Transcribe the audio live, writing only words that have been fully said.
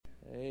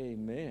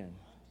Amen.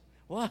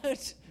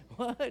 What?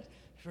 What?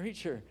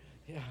 Preacher.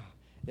 Yeah.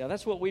 Yeah,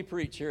 that's what we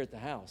preach here at the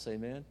house.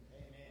 Amen.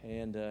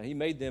 And he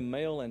made them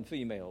male and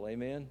female.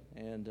 Amen.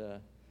 And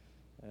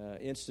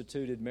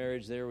instituted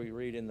marriage there. We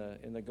read in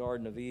the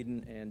Garden of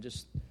Eden. And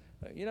just,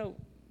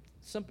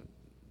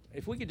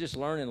 if we could just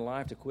learn in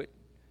life to quit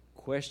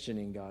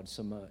questioning God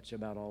so much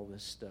about all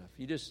this stuff.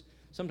 You just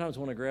sometimes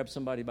want to grab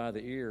somebody by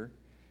the ear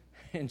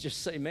and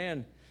just say,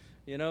 man,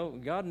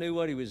 God knew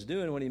what he was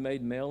doing when he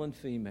made male and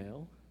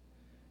female.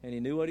 And he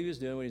knew what he was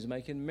doing when he was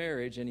making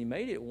marriage. And he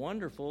made it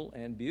wonderful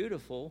and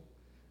beautiful.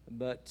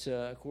 But,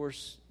 of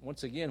course,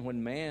 once again,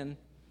 when man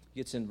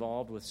gets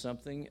involved with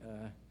something,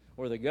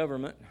 or the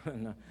government,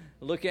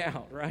 look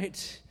out,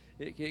 right?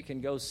 It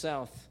can go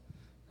south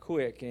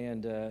quick.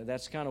 And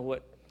that's kind of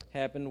what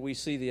happened. We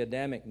see the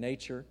Adamic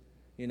nature,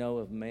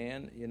 of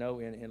man,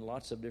 in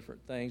lots of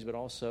different things, but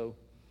also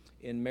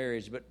in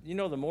marriage. But,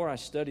 the more I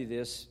study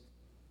this,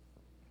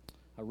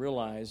 I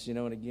realize,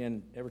 and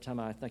again, every time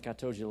I think I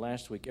told you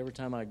last week, every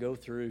time I go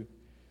through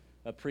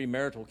a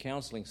premarital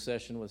counseling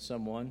session with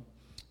someone,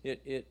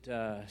 it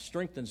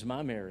strengthens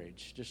my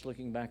marriage. Just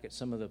looking back at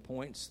some of the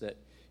points that,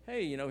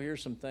 hey,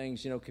 here's some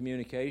things,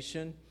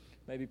 communication,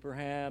 maybe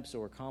perhaps,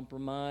 or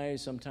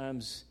compromise.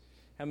 Sometimes,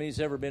 how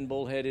many's ever been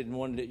bullheaded and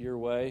wanted it your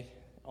way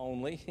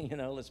only?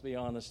 Let's be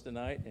honest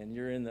tonight. And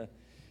you're in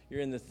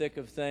the thick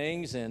of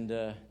things,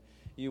 and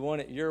you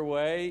want it your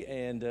way,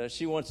 and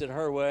she wants it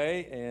her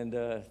way,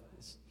 and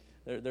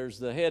there's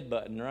the head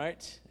button,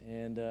 right?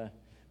 And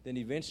then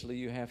eventually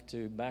you have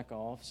to back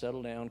off,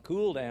 settle down,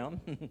 cool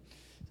down.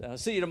 I'll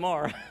see you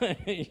tomorrow,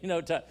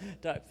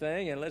 type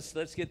thing, and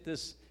let's get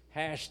this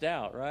hashed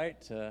out,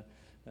 right?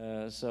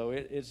 So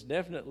it's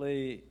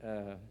definitely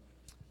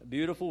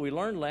beautiful. We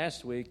learned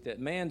last week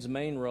that man's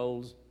main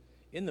roles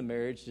in the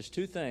marriage, just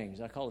two things.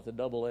 I call it the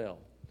double L: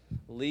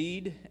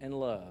 lead and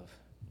love.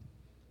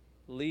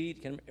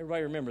 Lead. Can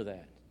everybody remember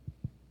that?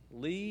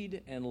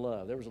 Lead and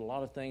love. There was a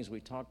lot of things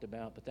we talked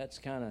about, but that's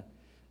kind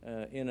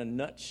of, in a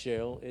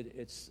nutshell,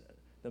 it's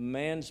the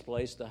man's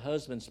place, the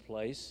husband's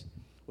place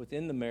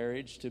within the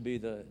marriage to be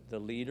the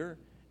leader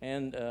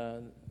and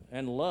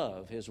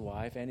love his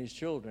wife and his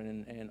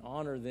children and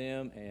honor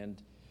them. And,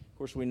 of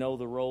course, we know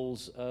the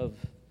roles of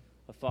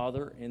a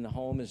father in the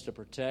home is to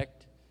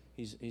protect.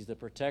 He's the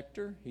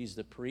protector, he's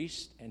the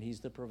priest, and he's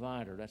the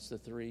provider. That's the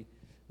three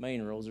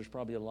main roles. There's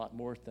probably a lot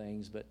more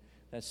things, but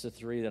that's the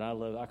three that I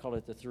love. I call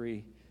it the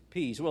 3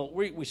 P's. Well,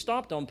 we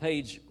stopped on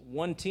page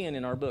 110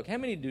 in our book. How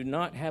many do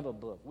not have a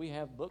book? We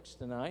have books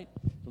tonight.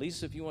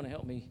 Lisa, if you want to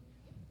help me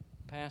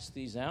pass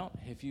these out,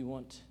 if you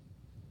want.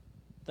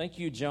 Thank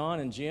you,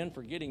 John and Jen,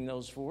 for getting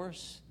those for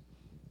us.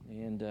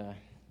 And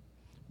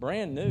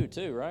brand new,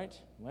 too, right?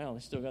 Wow,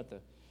 they still got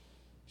the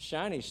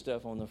shiny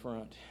stuff on the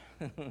front.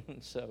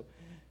 So,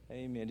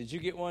 amen. Did you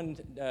get one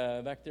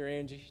back there,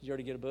 Angie? Did you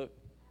already get a book?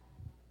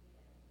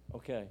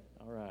 Okay,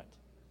 all right.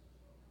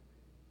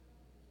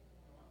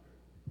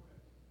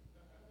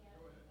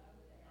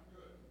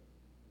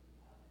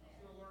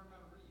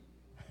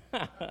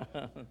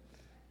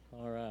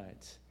 All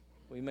right.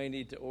 We may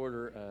need to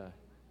order.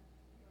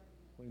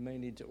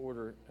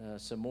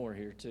 Some more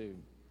here too.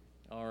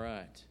 All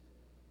right.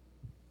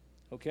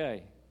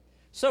 Okay.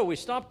 So we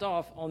stopped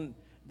off on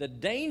the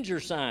danger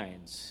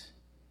signs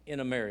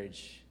in a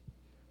marriage.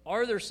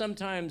 Are there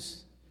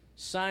sometimes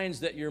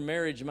signs that your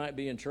marriage might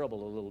be in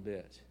trouble a little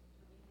bit?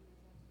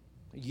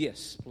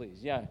 Yes,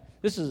 please. Yeah.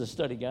 This is a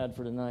study guide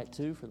for tonight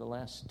too, for the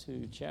last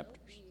 2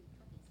 chapters.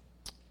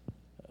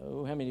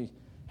 Oh, how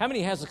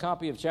many has a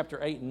copy of chapter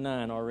 8 and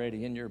 9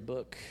 already in your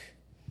book?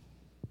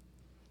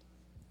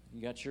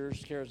 You got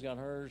yours? Kara's got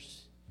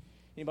hers.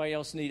 Anybody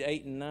else need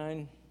 8 and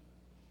 9?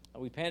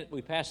 We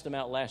passed them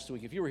out last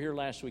week. If you were here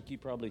last week, you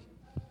probably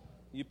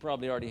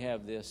already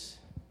have this.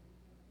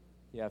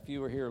 Yeah, if you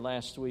were here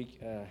last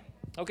week.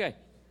 Okay.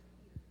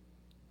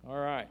 All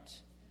right.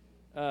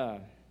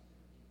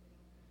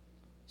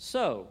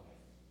 So,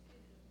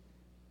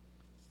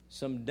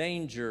 some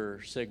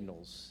danger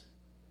signals.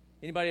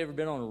 Anybody ever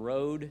been on a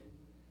road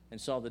and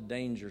saw the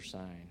danger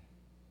sign?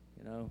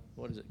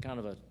 What is it? Kind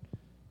of a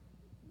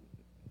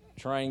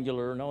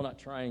triangular. No, not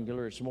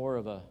triangular. It's more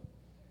of a.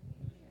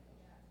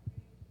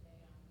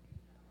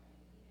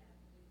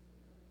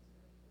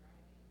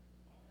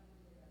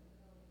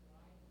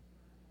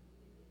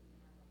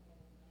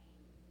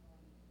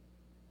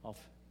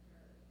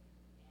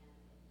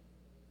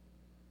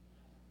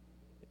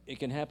 It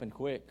can happen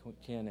quick,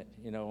 can it?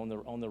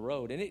 On the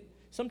road, and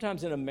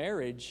sometimes in a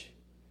marriage,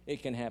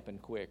 it can happen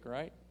quick,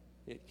 right?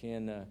 It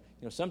can,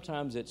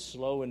 sometimes it's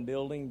slow in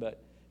building,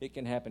 but it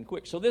can happen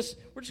quick. So we're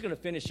just going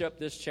to finish up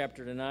this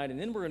chapter tonight, and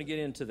then we're going to get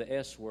into the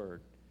S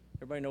word.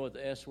 Everybody know what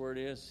the S word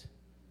is?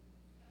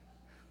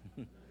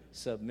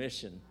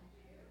 Submission.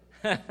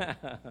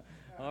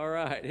 All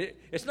right.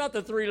 It's not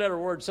the 3-letter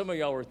word some of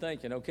y'all were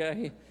thinking,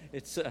 okay?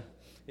 It's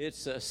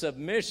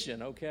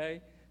submission,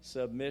 okay?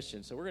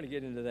 Submission. So we're going to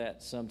get into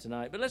that some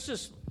tonight. But let's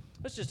just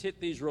hit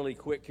these really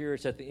quick here.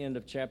 It's at the end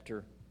of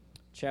chapter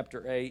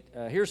 8.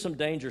 Here's some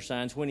danger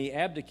signs. When he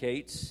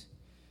abdicates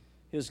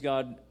his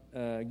God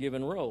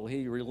God-given role.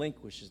 He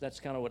relinquishes. That's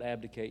kind of what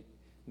abdicate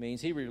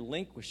means. He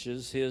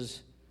relinquishes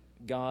his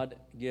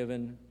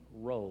God-given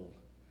role.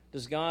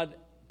 Does God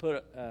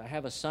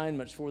have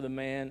assignments for the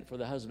man, for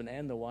the husband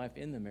and the wife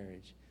in the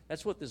marriage?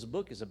 That's what this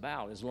book is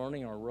about, is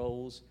learning our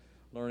roles,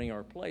 learning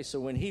our place. So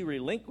when he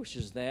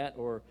relinquishes that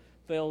or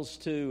fails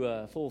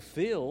to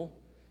fulfill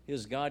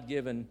his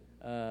God-given,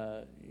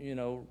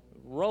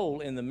 role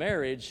in the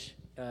marriage,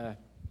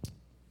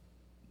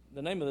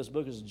 the name of this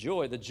book is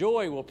Joy. The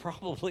joy will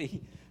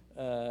probably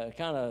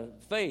kind of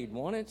fade,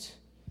 won't it?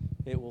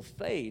 It will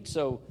fade.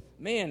 So,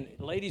 man,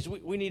 ladies,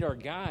 we need our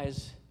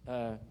guys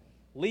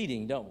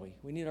leading, don't we?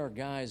 We need our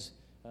guys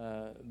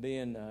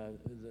being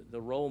the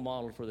role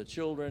model for the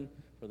children,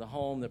 for the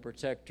home, the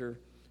protector.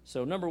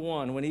 So, number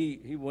one, when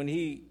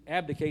he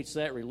abdicates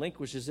that,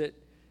 relinquishes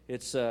it,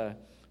 it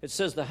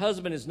says the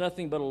husband is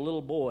nothing but a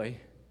little boy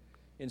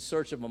in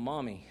search of a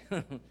mommy.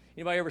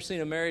 Anybody ever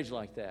seen a marriage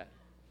like that?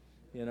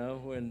 You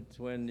know, when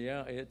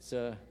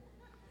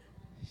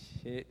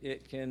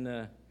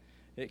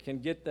it can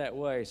get that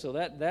way. So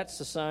that's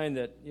a sign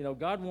that, you know,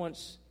 God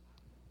wants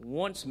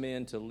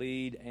men to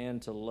lead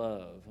and to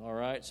love. All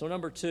right. So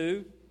number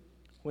two,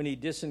 when he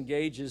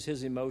disengages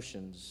his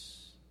emotions.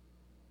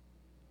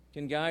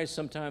 Can guys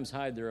sometimes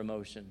hide their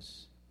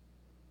emotions?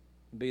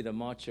 Be the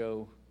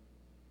macho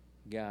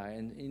guy.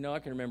 And, you know, I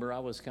can remember I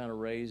was kind of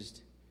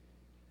raised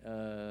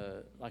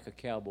like a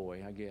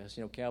cowboy, I guess.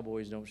 You know,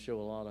 cowboys don't show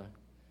a lot of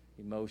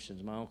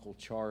emotions. My Uncle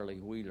Charlie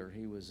Wheeler,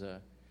 he was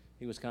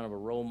kind of a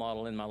role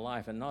model in my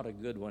life, and not a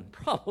good one.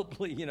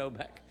 Probably, you know,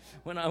 back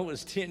when I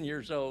was 10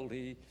 years old,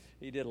 he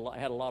had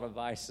a lot of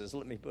vices.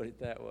 Let me put it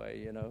that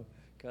way. You know,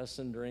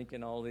 cussing,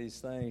 drinking, all these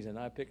things, and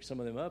I picked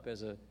some of them up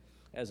as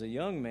a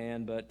young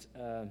man. But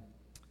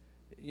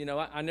you know,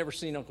 I never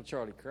seen Uncle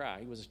Charlie cry.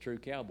 He was a true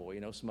cowboy.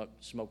 You know,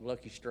 smoked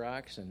Lucky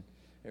Strikes, and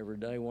every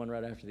day, one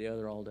right after the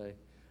other, all day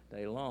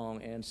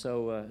long. And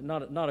so,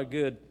 not a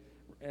good.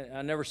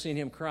 I never seen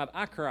him cry.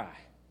 I cry.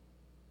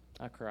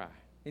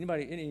 Any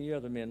of you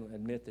other men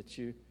admit that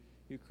you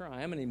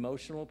cry? I'm an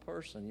emotional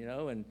person, you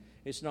know, and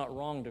it's not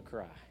wrong to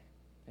cry.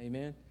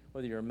 Amen?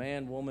 Whether you're a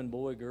man, woman,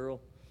 boy,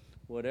 girl,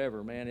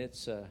 whatever, man,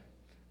 it's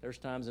there's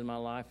times in my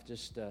life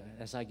just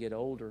as I get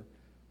older,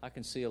 I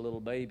can see a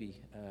little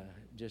baby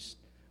just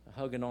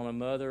hugging on a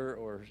mother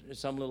or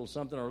some little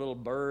something, or a little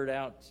bird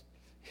out,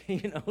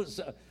 you know,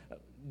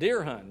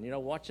 deer hunting, you know,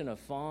 watching a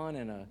fawn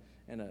and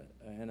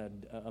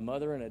a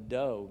mother and a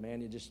doe,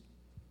 man, it just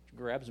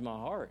grabs my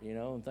heart, you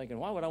know, and thinking,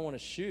 why would I want to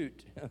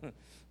shoot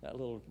that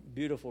little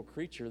beautiful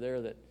creature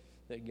there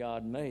that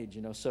God made,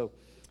 you know? So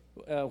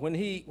when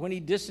he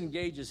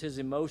disengages his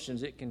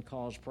emotions, it can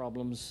cause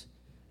problems.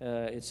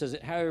 It says,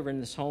 however, in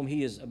this home,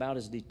 he is about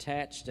as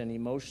detached and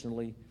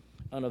emotionally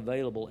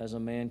unavailable as a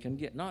man can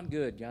get. Not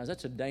good, guys.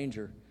 That's a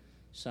danger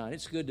sign.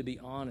 It's good to be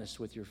honest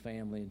with your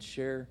family and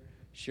share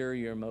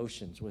your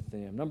emotions with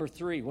them. Number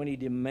three, when he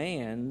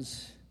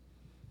demands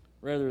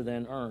rather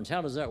than earns.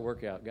 How does that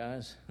work out,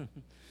 guys?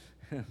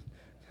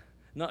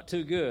 Not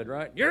too good,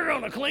 right? You're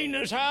going to clean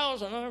this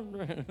house.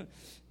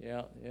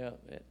 Yeah.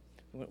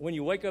 When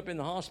you wake up in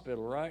the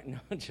hospital, right?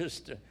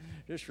 just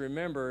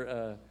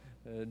remember,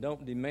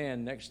 don't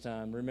demand next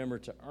time. Remember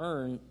to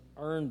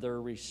earn their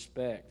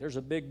respect. There's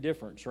a big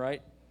difference,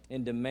 right,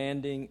 in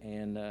demanding.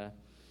 And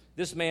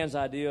this man's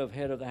idea of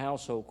head of the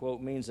household,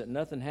 quote, means that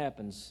nothing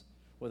happens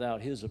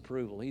without his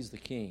approval. He's the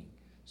king.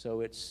 So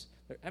there's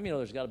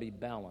got to be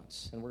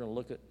balance. And we're going to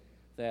look at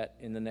that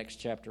in the next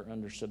chapter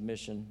under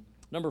submission.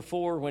 Number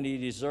four, when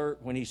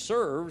he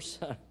serves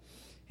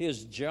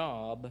his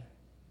job,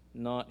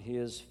 not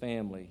his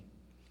family.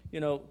 You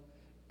know,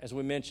 as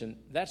we mentioned,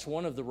 that's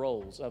one of the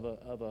roles of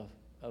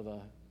a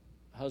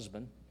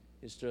husband,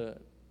 is to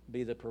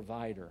be the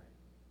provider.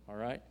 All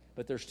right?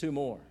 But there's two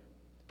more: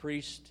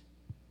 priest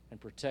and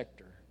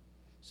protector.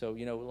 So,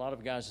 you know, a lot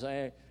of guys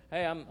say,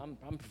 hey, I'm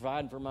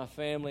providing for my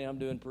family. I'm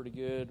doing pretty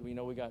good. We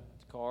know we got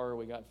a car,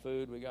 we got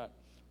food,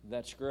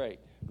 that's great.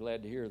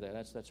 Glad to hear that.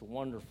 That's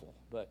wonderful.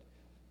 But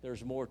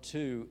there's more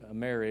to a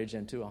marriage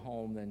and to a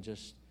home than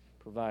just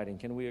providing.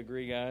 Can we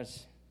agree,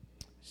 guys?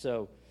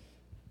 So,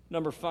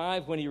 number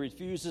five, when he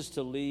refuses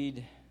to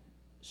lead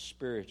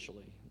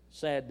spiritually.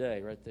 Sad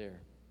day right there.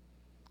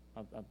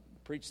 I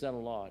preached that a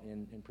lot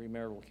in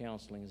premarital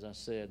counseling, as I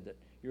said, that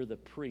you're the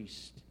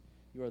priest.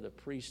 You are the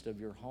priest of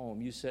your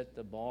home. You set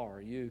the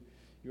bar.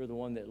 You're the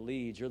one that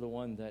leads. You're the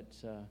one that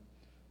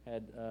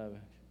had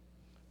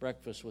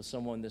breakfast with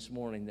someone this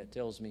morning that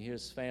tells me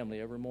his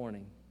family every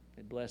morning.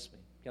 It blessed me.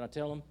 Can I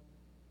tell him?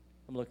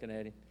 I'm looking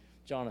at him.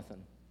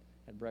 Jonathan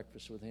had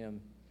breakfast with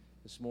him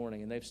this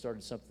morning, and they've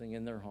started something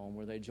in their home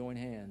where they join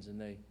hands and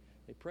they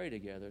pray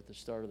together at the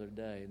start of their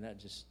day. And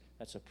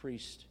that's a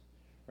priest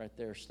right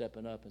there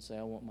stepping up and say,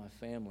 I want my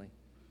family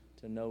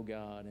to know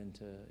God and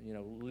to, you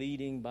know,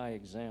 leading by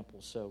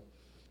example. So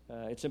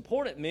it's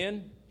important,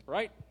 men,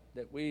 right,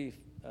 that we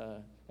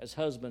as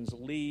husbands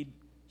lead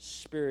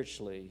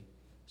spiritually.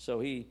 So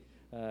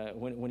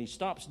when he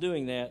stops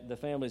doing that, the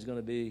family's going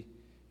to be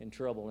in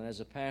trouble. And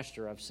as a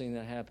pastor, I've seen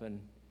that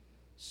happen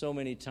so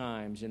many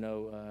times. You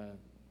know,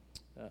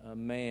 a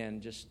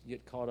man just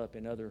get caught up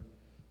in other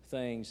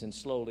things, and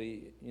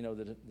slowly,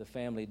 the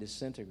family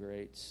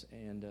disintegrates.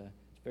 And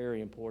it's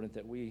very important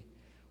that we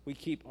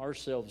keep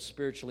ourselves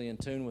spiritually in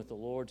tune with the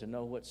Lord to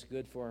know what's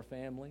good for our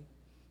family.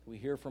 We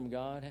hear from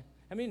God.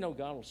 How many know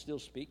God will still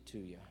speak to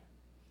you?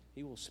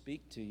 He will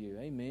speak to you.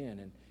 Amen.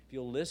 And if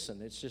you'll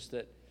listen, it's just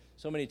that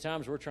so many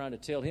times we're trying to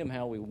tell Him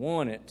how we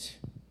want it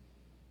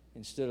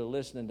instead of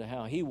listening to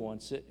how He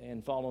wants it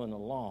and following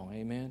along.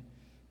 Amen.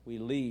 We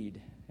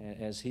lead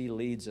as He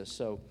leads us.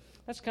 So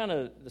that's kind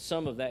of the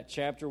sum of that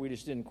chapter. We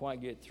just didn't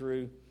quite get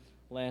through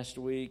last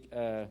week.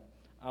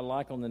 I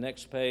like on the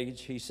next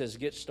page, he says,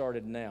 get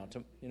started now.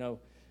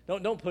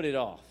 Don't put it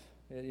off.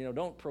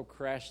 Don't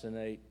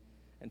procrastinate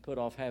and put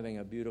off having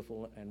a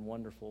beautiful and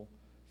wonderful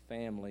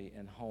family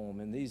and home.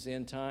 In these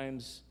end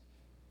times,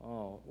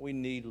 we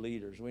need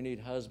leaders. We need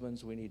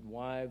husbands. We need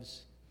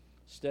wives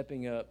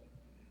stepping up,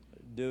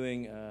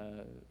 doing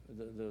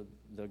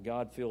the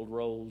God-filled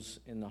roles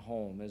in the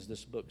home, as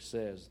this book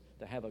says,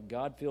 to have a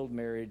God-filled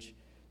marriage,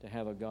 to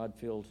have a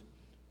God-filled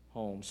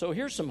home. So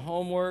here's some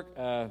homework.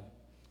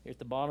 At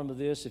the bottom of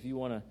this, if you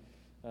want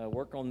to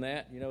work on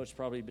that, it's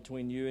probably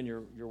between you and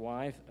your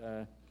wife.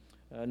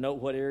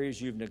 Note what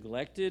areas you've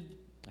neglected.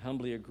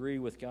 Humbly agree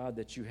with God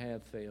that you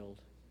have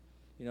failed.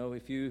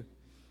 If you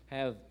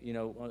have,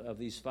 of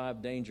these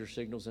 5 danger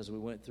signals as we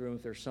went through,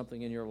 if there's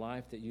something in your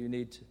life that you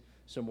need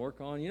some work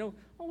on,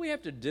 all we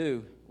have to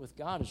do with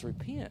God is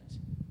repent.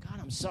 God,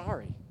 I'm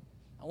sorry.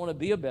 I want to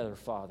be a better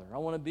father. I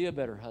want to be a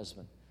better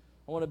husband.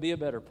 I want to be a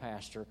better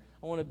pastor.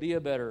 I want to be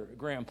a better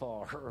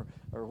grandpa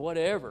or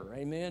whatever.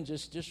 Amen.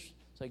 Just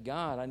say,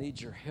 God, I need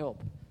your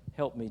help.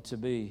 Help me to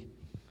be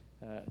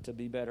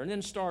better. And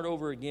then start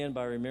over again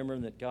by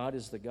remembering that God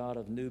is the God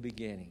of new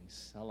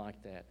beginnings. I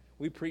like that.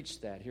 We preach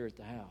that here at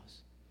the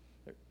house.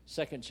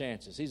 Second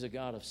chances. He's a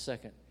God of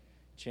second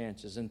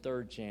chances and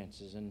third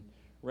chances and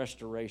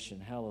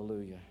restoration.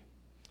 Hallelujah.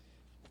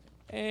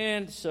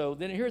 And so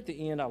then here at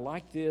the end, I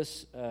like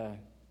this. At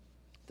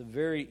the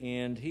very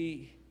end,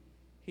 he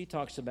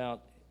talks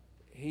about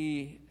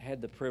he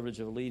had the privilege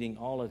of leading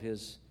all of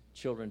his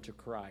children to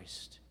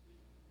Christ.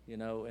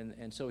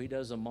 And so he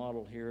does a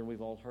model here, and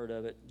we've all heard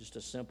of it, just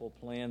a simple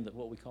plan, that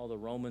what we call the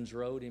Romans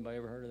Road. Anybody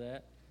ever heard of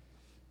that?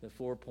 The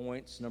 4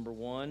 points. Number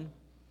 1,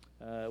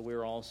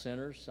 we're all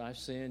sinners. I've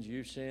sinned,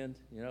 you've sinned.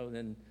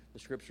 Then the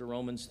scripture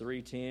Romans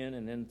 3:10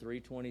 and then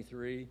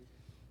 3:23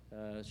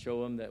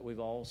 show them that we've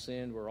all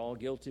sinned. We're all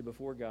guilty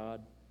before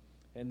God.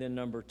 And then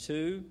number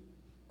 2,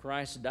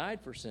 Christ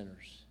died for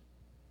sinners.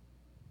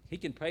 He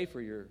can pay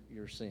for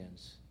your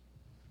sins.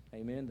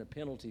 Amen. The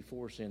penalty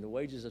for sin. The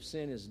wages of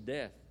sin is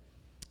death.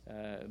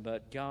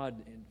 But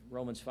God, in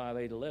Romans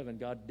 5:8-11,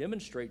 God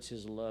demonstrates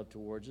His love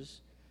towards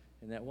us,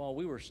 and that while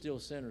we were still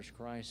sinners,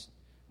 Christ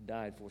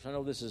died for us. I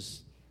know this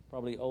is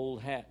probably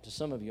old hat to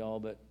some of y'all,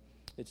 but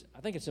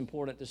I think it's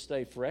important to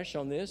stay fresh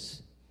on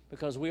this,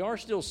 because we are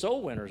still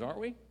soul winners, aren't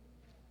we?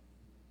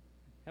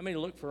 How many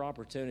look for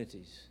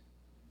opportunities?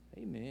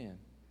 Amen.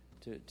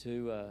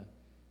 To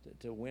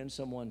win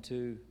someone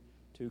to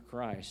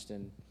Christ,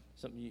 and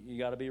something you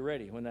got to be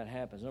ready when that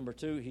happens. Number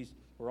 2,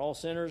 we're all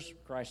sinners.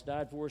 Christ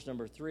died for us.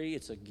 Number 3,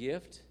 it's a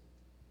gift,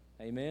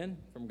 amen,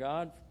 from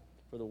God.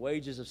 For the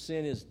wages of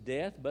sin is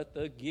death, but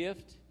the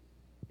gift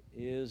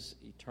is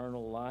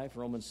eternal life.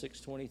 Romans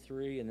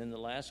 6:23, and then the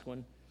last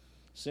one,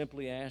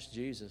 simply ask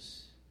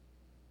Jesus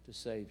to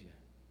save you.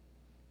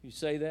 You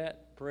say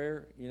that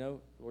prayer,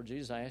 Lord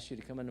Jesus, I ask you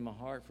to come into my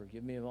heart.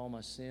 Forgive me of all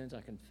my sins. I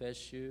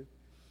confess you.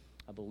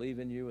 I believe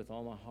in you with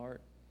all my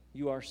heart.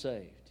 You are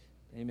saved.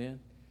 Amen.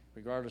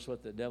 Regardless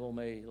what the devil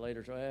may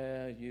later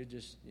say, you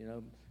just,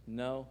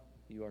 no,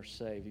 you are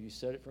saved. If you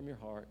said it from your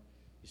heart,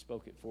 you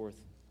spoke it forth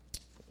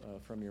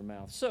from your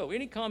mouth. So,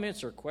 any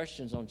comments or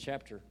questions on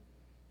chapter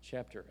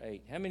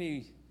 8? How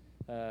many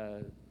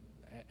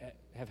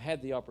have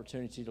had the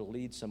opportunity to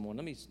lead someone?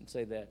 Let me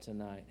say that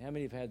tonight. How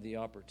many have had the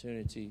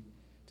opportunity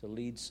to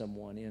lead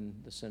someone in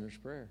the sinner's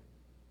prayer?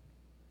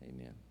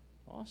 Amen.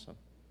 Awesome.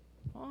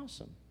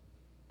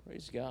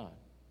 Praise God.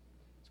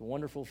 It's a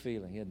wonderful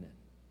feeling, isn't it?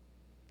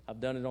 I've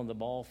done it on the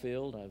ball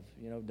field. I've,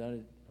 done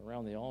it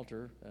around the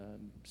altar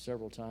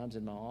several times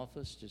in my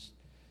office, just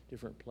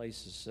different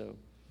places. So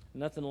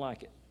nothing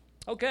like it.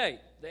 Okay,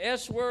 the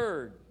S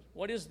word.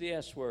 What is the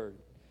S word?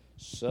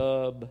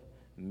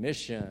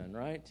 Submission,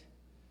 right?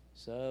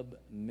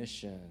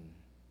 Submission.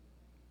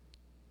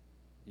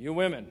 You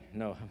women.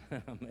 No,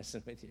 I'm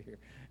messing with you here.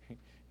 I'm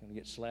going to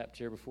get slapped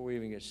here before we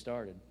even get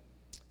started.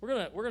 We're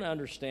gonna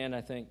understand,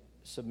 I think,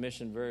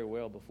 submission very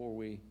well before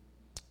we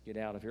get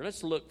out of here.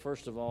 Let's look,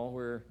 first of all,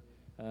 where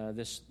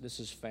this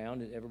is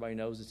found. Everybody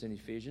knows it's in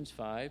Ephesians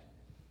 5.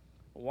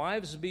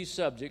 Wives, be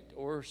subject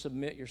or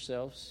submit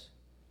yourselves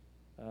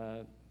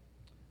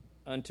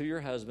unto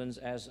your husbands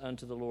as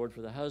unto the Lord.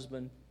 For the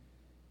husband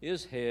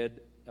is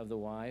head of the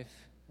wife.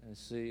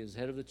 Is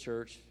head of the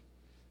church.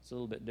 It's a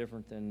little bit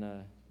different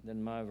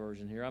than my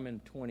version here. I'm in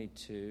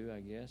 22, I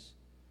guess.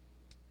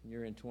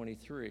 You're in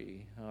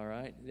 23. All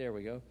right, there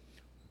we go.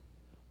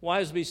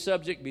 Wives, be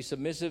subject, be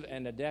submissive,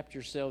 and adapt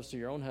yourselves to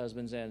your own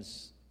husbands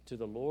to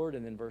the Lord.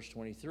 And then verse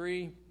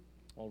 23,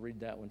 I'll read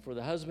that one. For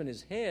the husband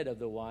is head of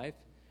the wife,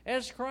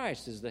 as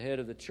Christ is the head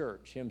of the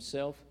church,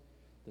 himself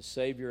the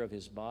Savior of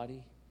his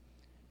body.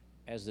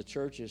 As the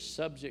church is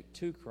subject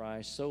to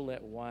Christ, so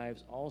let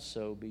wives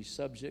also be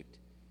subject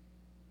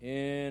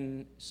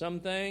in some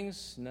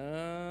things,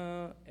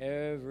 no,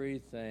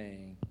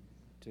 everything,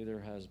 to their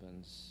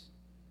husbands.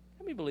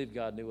 How many believe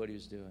God knew what he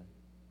was doing?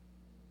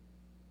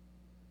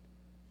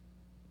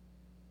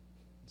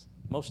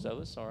 Most of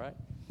us, all right.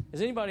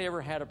 Has anybody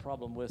ever had a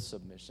problem with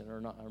submission or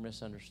not, or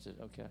misunderstood?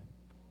 Okay.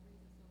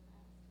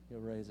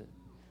 You'll raise it.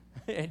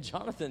 And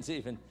Jonathan's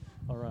even,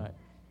 all right.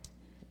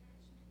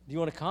 Do you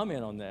want to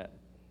comment on that?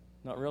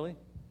 Not really?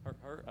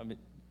 Her? I mean,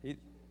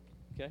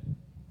 okay.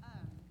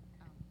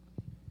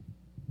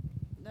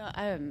 No,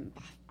 I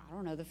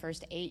don't know, the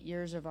first 8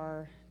 years of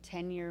our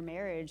 10-year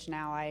marriage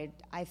now, I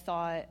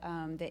thought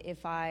that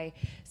if I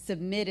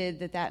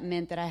submitted, that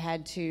meant that I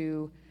had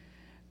to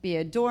be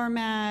a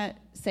doormat,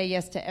 say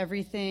yes to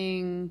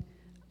everything,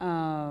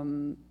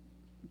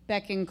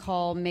 beck and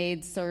call,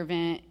 maid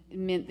servant,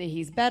 meant that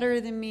he's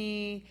better than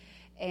me,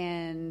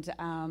 and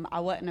I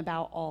wasn't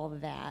about all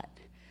of that.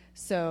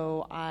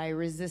 So I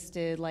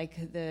resisted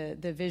like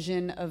the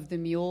vision of the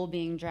mule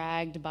being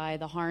dragged by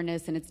the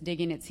harness and it's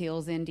digging its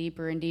heels in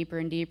deeper and deeper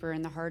and deeper,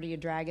 and the harder you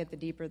drag it, the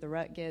deeper the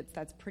rut gets.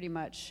 That's pretty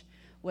much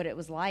what it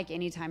was like.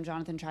 Anytime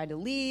Jonathan tried to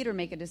lead or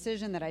make a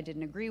decision that I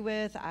didn't agree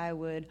with, I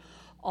would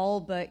all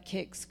but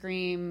kick,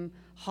 scream,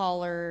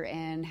 holler,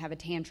 and have a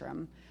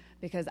tantrum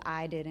because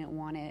I didn't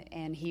want it,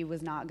 and he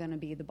was not going to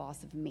be the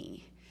boss of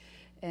me.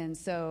 And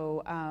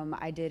so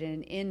I did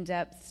an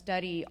in-depth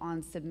study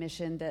on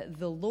submission that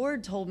the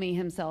Lord told me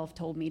himself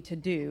told me to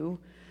do.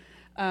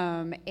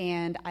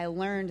 And I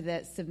learned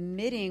that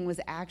submitting was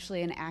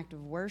actually an act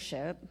of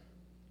worship,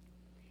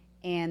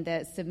 and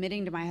that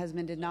submitting to my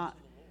husband did not,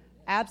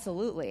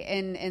 absolutely,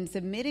 and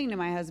submitting to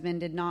my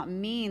husband did not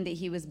mean that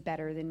he was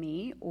better than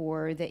me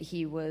or that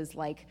he was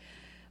like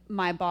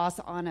my boss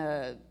on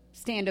a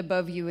stand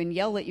above you and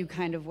yell at you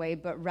kind of way,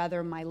 but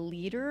rather my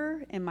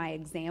leader and my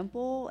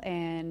example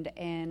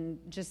and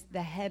just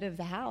the head of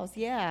the house.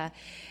 Yeah.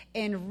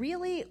 And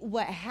really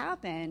what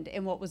happened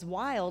and what was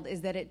wild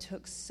is that it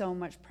took so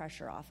much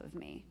pressure off of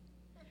me.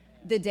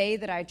 The day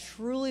that I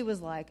truly was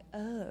like,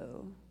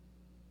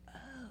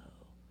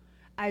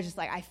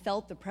 I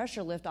felt the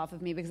pressure lift off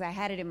of me because I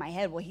had it in my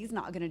head, well, he's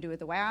not going to do it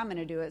the way I'm going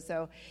to do it.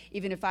 So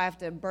even if I have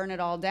to burn it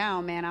all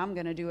down, man, I'm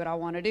going to do what I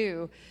want to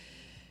do.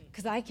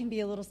 Because I can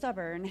be a little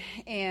stubborn.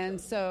 And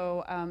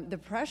so the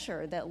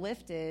pressure that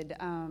lifted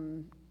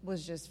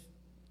was just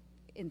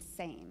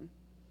insane.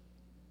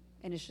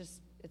 And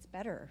it's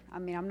better. I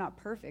mean, I'm not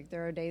perfect.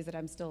 There are days that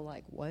I'm still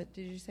like, what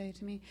did you say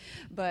to me?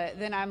 But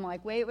then I'm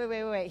like, wait.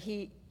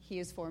 He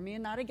is for me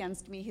and not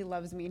against me. He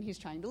loves me and he's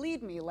trying to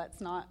lead me.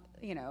 Let's not,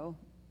 that.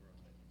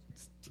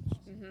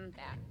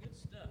 Good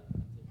stuff.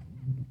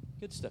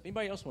 Good stuff.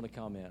 Anybody else want to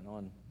comment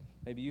on,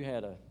 maybe you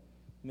had a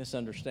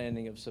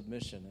misunderstanding of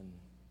submission, and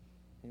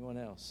anyone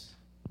else?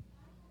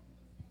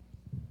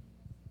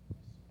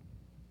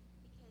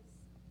 Because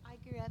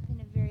I grew up in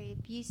a very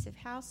abusive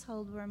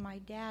household where my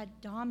dad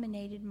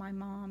dominated my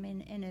mom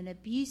in an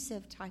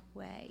abusive type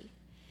way.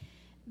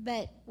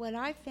 But what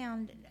I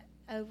found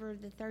over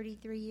the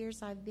 33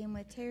 years I've been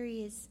with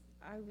Terry is,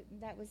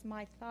 that was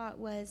my thought,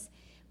 was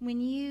when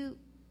you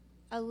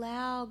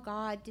allow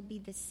God to be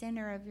the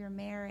center of your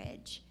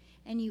marriage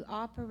and you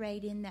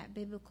operate in that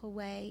biblical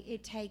way,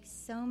 it takes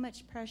so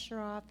much pressure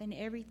off and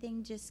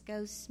everything just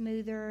goes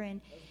smoother.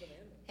 And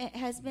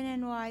husband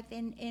and wife,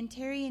 and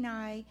Terry and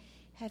I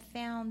have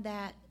found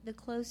that the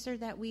closer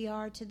that we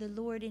are to the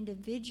Lord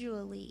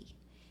individually,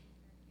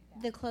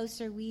 the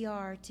closer we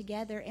are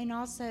together. And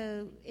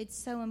also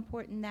it's so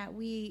important that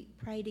we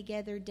pray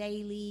together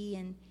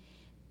daily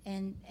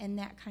and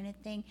that kind of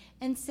thing.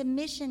 And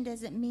submission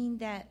doesn't mean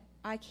that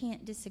I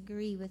can't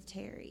disagree with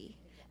Terry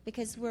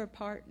because we're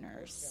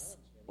partners.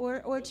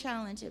 Or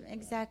challenge him.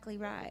 Exactly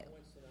right.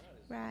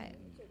 Right.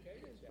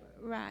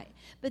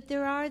 But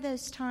there are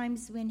those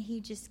times when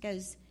he just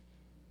goes,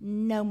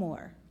 no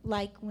more.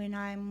 Like when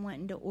I'm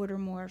wanting to order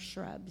more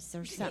shrubs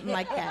or something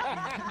like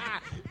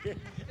that.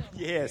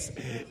 Yes.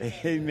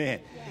 Amen.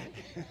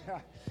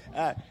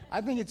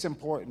 I think it's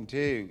important,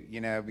 too,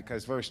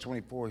 because verse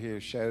 24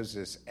 here shows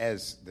us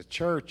as the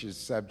church is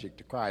subject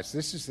to Christ.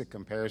 This is the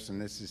comparison.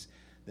 This is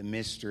the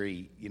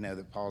mystery,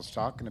 that Paul's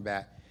talking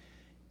about.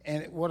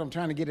 And what I'm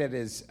trying to get at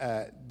is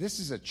this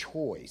is a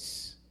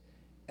choice.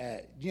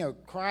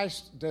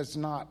 Christ does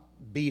not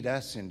beat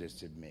us into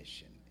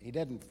submission. He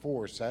doesn't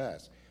force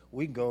us.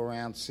 We go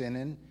around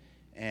sinning,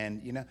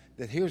 and,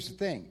 here's the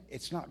thing.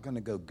 It's not going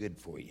to go good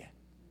for you,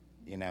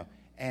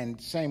 And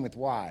same with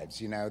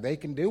wives. They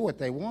can do what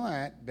they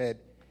want, but,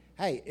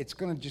 hey, it's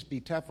going to just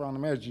be tougher on the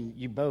marriage.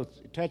 You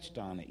both touched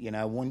on it.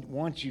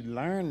 Once you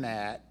learn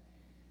that,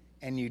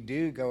 and you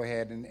do go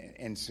ahead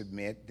and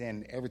submit,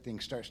 then everything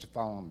starts to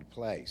fall into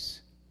place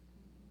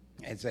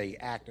as a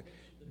act.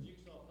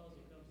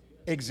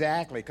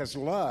 Exactly, because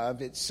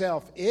love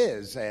itself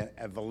is a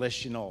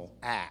volitional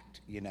act.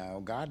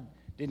 God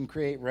didn't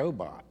create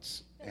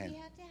robots. But we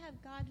have to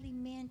have godly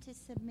men to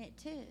submit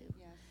to. Yes,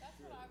 that's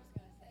what I was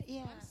going to say.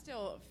 Yeah. I'm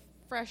still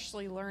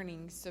freshly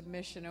learning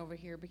submission over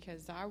here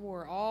because I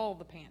wore all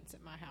the pants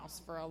at my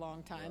house for a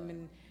long time.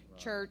 And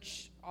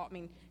church, I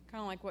mean,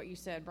 kind of like what you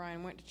said,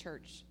 Brian went to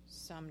church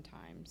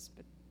sometimes,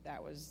 but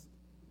that was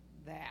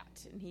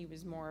that. And he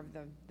was more of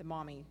the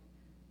mommy.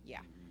 Yeah.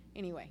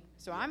 Anyway,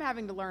 so I'm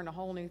having to learn a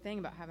whole new thing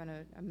about having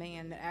a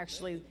man that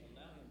actually,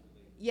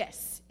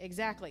 yes,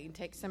 exactly, and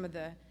take some of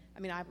the, I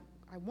mean, I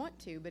want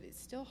to, but it's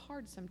still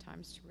hard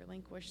sometimes to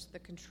relinquish the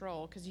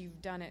control because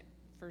you've done it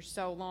for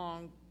so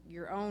long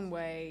your own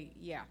way.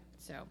 Yeah,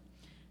 so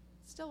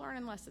still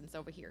learning lessons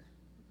over here.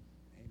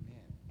 Amen.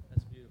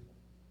 That's beautiful.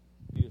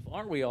 Beautiful.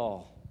 Aren't we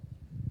all?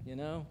 You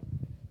know,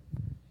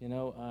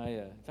 I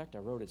in fact I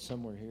wrote it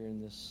somewhere here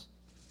in this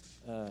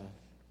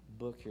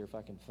book here if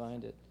I can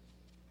find it,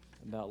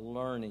 about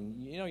learning.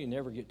 You know, you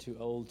never get too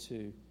old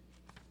to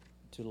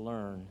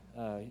learn.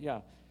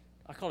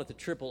 I call it the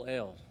triple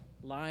L,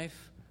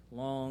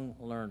 lifelong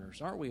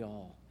learners. Aren't we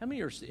all? How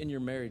many are in your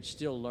marriage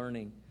still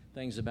learning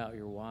things about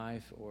your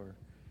wife or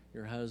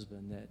your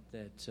husband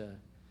it's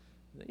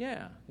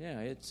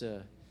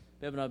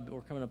Bev and I,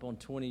 we're coming up on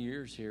 20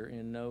 years here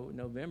in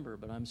November,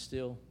 but I'm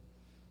still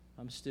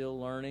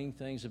learning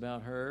things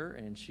about her,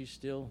 and she's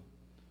still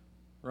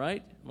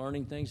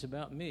learning things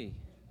about me.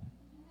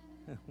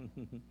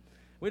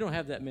 We don't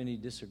have that many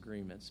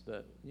disagreements,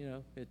 but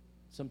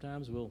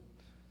sometimes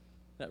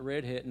that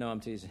redhead. No, I'm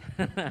teasing.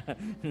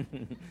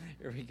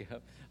 Here we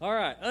go. All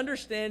right,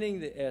 understanding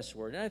the S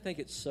word, and I think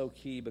it's so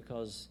key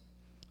because,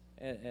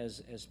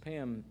 as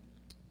Pam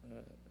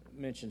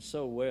mentioned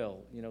so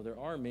well, there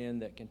are men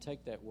that can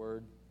take that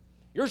word.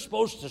 You're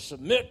supposed to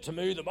submit to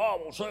me. The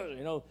Bible says.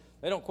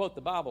 They don't quote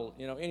the Bible,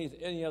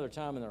 any other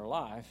time in their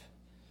life,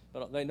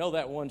 but they know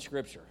that one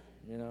scripture.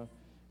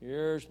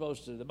 You're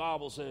supposed to. The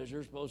Bible says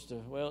you're supposed to.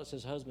 Well, it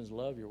says husbands,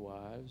 love your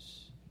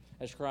wives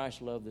as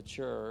Christ loved the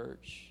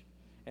church.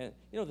 And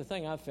the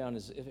thing I've found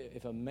is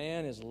if a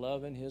man is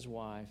loving his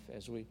wife,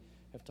 as we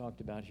have talked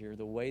about here,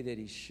 the way that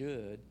he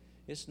should,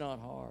 it's not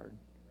hard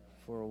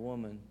for a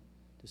woman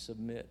to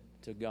submit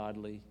to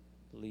godly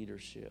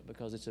leadership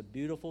because it's a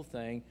beautiful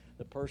thing.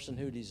 The person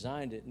who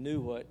designed it knew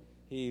what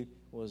he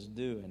was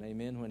doing,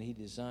 amen, when he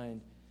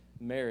designed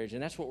marriage.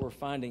 And that's what we're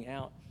finding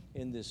out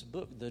in this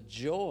book, the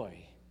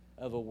joy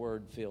of a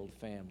word-filled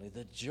family,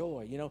 the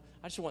joy.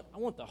 I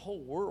want the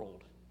whole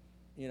world,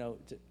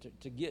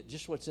 to get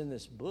just what's in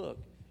this book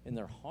in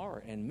their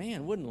heart. And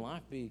man, wouldn't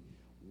life be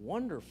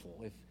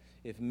wonderful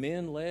if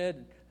men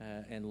led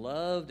and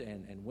loved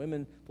and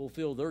women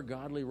fulfilled their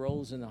godly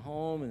roles in the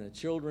home, and the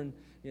children,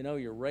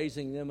 you're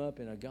raising them up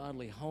in a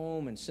godly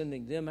home and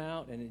sending them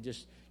out, and it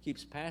just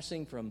keeps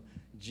passing from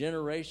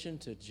generation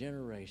to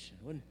generation.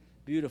 What a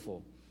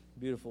beautiful,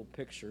 beautiful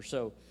picture.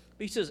 So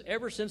he says,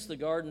 ever since the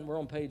garden, we're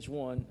on page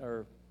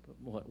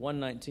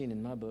 119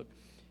 in my book,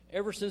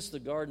 ever since the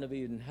Garden of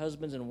Eden,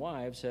 husbands and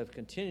wives have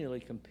continually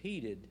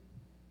competed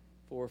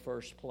for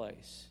first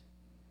place.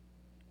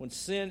 When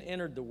sin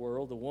entered the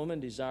world, the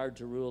woman desired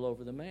to rule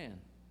over the man,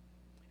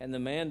 and the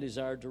man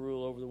desired to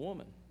rule over the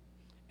woman.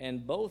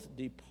 And both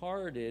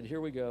departed,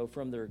 here we go,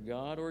 from their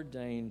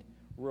God-ordained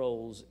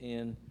roles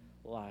in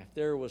life.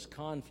 There was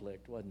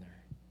conflict, wasn't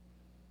there?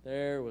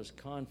 There was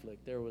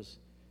conflict. There was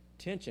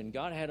tension.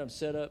 God had them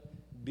set up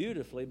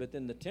beautifully, but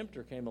then the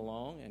tempter came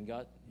along and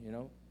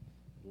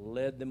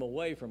led them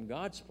away from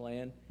God's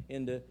plan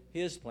into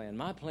his plan.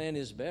 My plan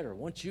is better.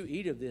 Once you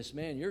eat of this,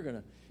 man, you're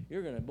gonna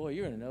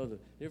know the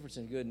difference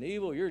in good and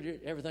evil.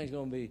 Everything's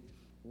gonna be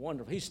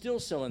wonderful. He's still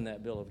selling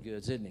that bill of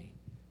goods, isn't he?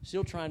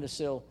 Still trying to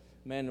sell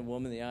man and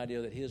woman the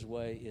idea that his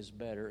way is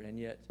better, and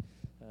yet,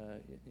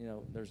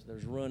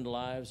 there's ruined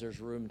lives, there's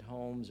ruined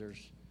homes,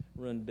 there's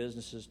ruined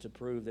businesses to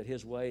prove that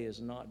his way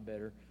is not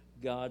better.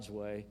 God's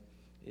way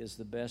is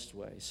the best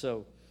way.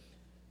 So,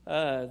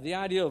 the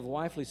idea of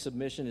wifely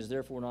submission is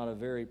therefore not a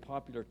very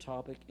popular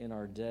topic in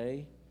our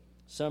day.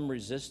 Some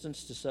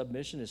resistance to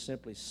submission is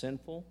simply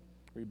sinful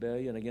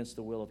rebellion against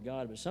the will of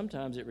God, but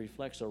sometimes it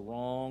reflects a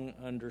wrong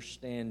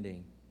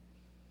understanding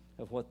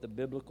of what the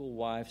biblical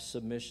wife's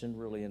submission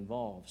really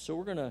involves. So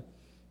we're gonna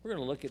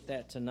look at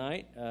that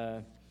tonight.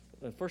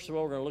 First of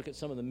all, we're going to look at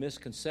some of the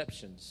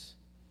misconceptions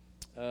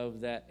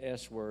of that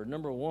S word.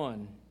 Number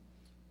one,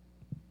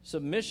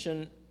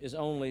 submission is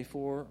only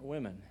for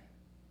women.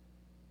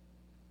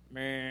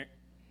 Meh.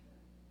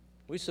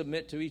 We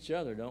submit to each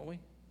other, don't we?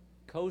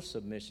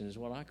 Co-submission is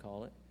what I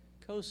call it.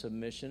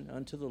 Co-submission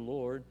unto the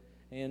Lord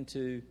and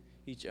to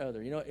each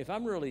other. If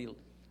I'm really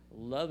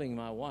loving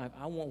my wife,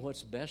 I want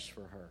what's best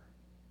for her,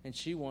 and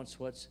she wants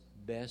what's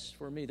best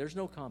for me. There's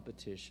no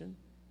competition.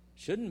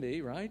 Shouldn't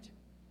be, right?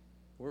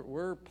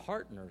 We're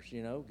partners,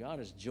 God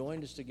has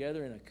joined us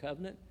together in a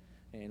covenant,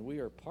 and we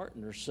are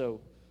partners. So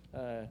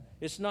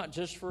it's not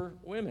just for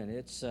women.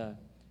 It's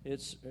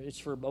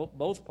for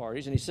both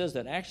parties. And he says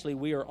that actually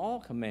we are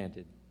all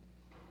commanded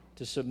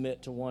to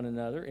submit to one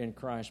another in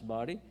Christ's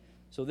body.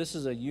 So this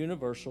is a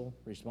universal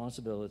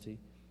responsibility.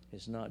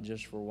 It's not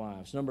just for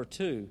wives. Number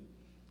two,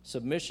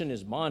 submission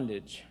is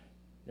bondage.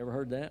 Never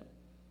heard that?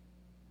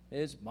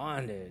 It's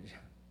bondage.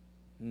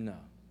 No,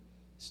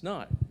 it's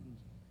not.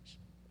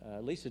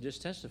 Lisa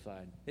just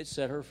testified. It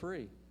set her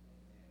free.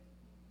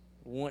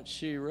 Once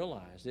she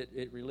realized it,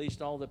 it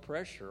released all the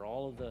pressure,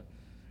 all of the,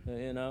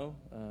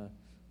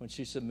 when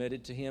she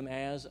submitted to him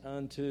as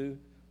unto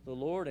the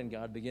Lord, and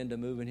God began to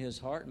move in his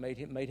heart and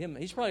made him.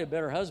 He's probably a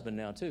better husband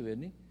now too,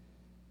 isn't he?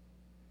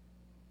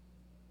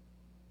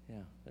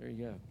 Yeah, there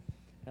you go.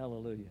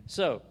 Hallelujah.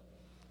 So,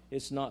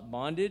 it's not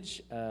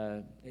bondage.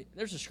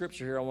 There's a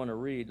scripture here I want to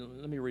read.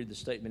 Let me read the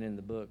statement in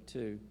the book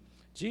too.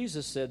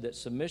 Jesus said that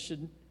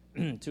submission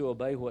to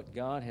obey what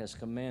God has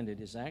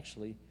commanded is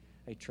actually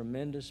a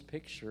tremendous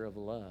picture of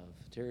love.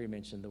 Terry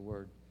mentioned the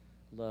word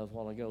love a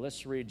while ago.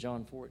 Let's read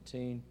John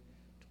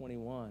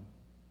 14:21.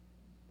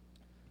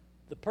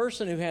 The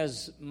person who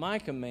has my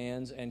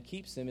commands and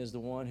keeps them is the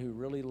one who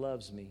really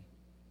loves me.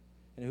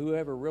 And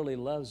whoever really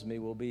loves me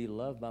will be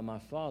loved by my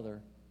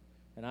Father.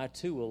 And I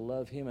too will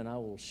love him, and I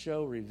will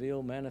show,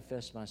 reveal,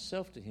 manifest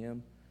myself to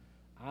him.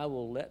 I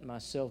will let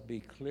myself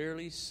be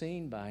clearly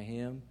seen by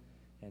him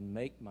and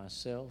make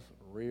myself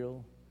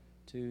real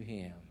to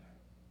him.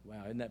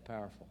 Wow, isn't that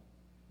powerful?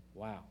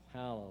 Wow,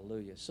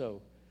 hallelujah.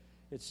 So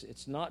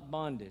it's not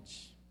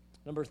bondage.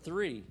 Number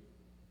 3,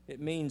 it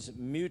means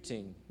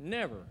muting.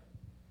 Never.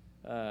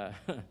 The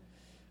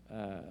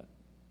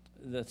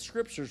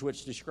scriptures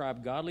which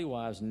describe godly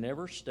wives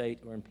never state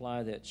or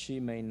imply that she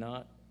may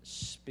not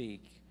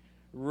speak.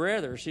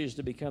 Rather, she is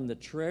to become the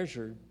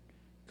treasured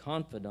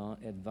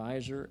confidant,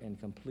 advisor, and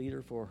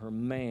completer for her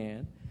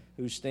man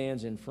who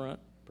stands in front,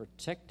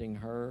 protecting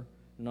her,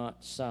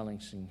 not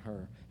silencing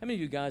her. How many of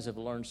you guys have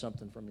learned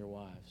something from your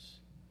wives?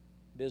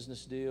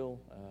 Business deal,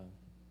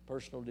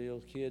 personal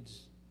deals,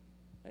 kids?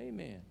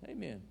 Amen.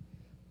 Amen.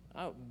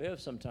 Bev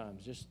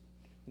sometimes just,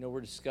 we're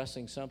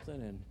discussing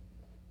something, and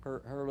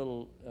her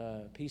little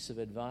piece of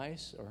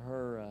advice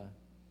or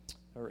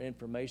her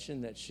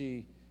information that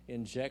she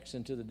injects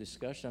into the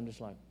discussion, I'm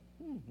just like,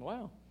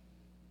 wow,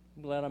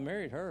 I'm glad I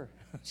married her.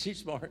 She's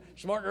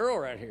smart girl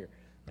right here.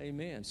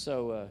 Amen.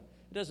 So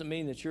it doesn't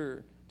mean that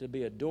you're to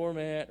be a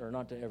doormat or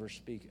not to ever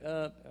speak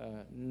up.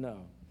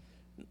 No.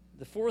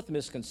 The 4th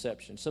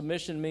misconception,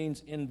 submission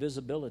means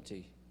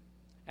invisibility.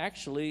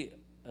 Actually,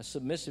 a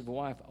submissive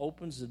wife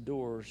opens the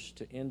doors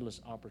to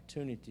endless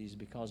opportunities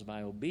because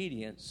by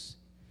obedience,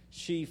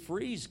 she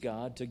frees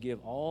God to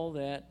give all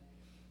that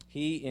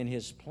he in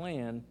his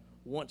plan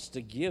wants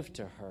to give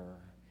to her.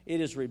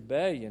 It is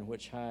rebellion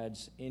which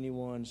hides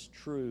anyone's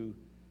true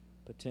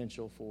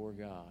potential for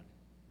God.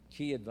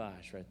 Key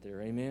advice right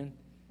there, amen?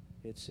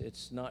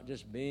 It's not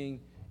just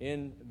being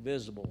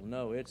invisible.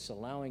 No, it's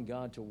allowing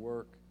God to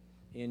work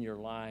in your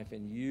life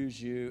and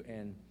use you.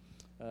 And,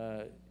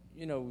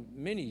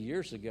 many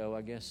years ago,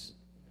 I guess,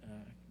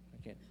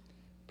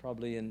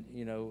 probably in,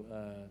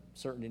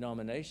 certain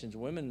denominations,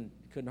 women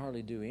couldn't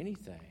hardly do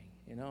anything.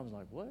 I was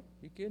like, what?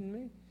 You kidding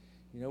me?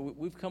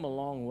 We've come a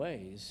long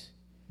ways,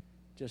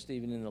 just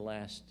even in the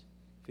last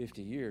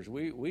 50 years.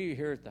 We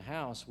here at the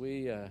house,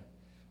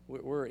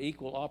 we're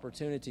equal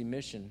opportunity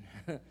mission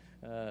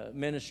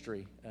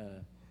ministry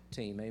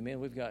team. Amen.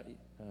 We've got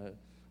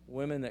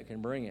women that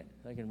can bring it.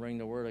 They can bring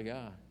the Word of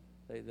God.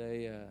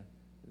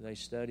 They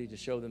study to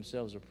show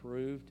themselves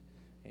approved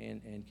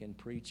and can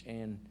preach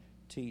and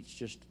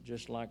teach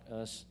just like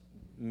us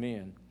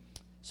men.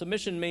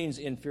 Submission means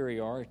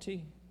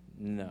inferiority?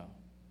 No.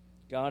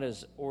 God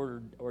has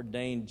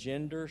ordained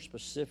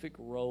gender-specific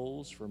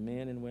roles for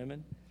men and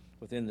women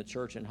within the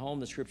church and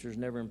home. The Scriptures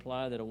never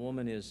imply that a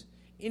woman is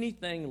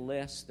anything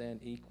less than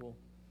equal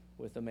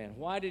with a man.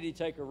 Why did he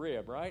take a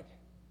rib, right?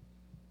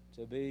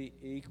 To be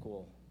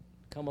equal.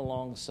 Come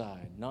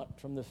alongside. Not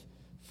from the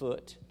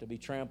foot to be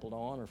trampled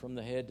on or from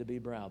the head to be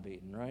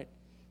browbeaten, right?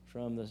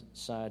 From the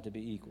side to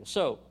be equal.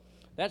 So,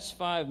 that's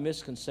 5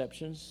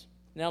 misconceptions.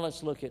 Now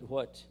let's look at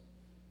what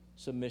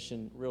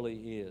submission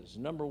really is.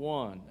 Number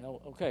 1.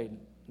 Okay,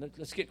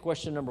 let's get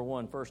question number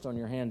 1 first on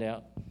your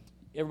handout.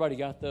 Everybody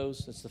got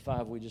those? That's the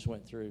 5 we just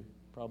went through,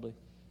 probably.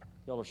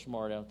 Y'all are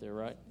smart out there,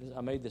 right?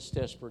 I made this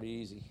test pretty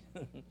easy.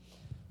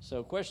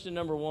 So question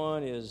number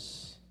 1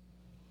 is,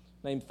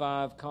 name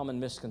 5 common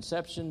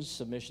misconceptions.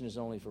 Submission is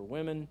only for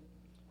women.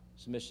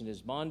 Submission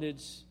is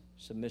bondage.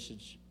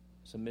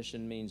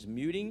 Submission means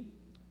muting.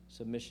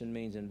 Submission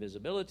means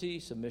invisibility.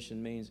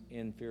 Submission means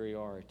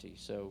inferiority.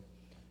 So,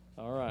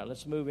 all right,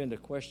 let's move into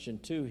question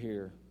 2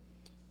 here.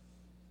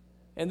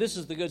 And this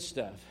is the good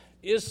stuff.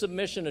 Is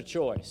submission a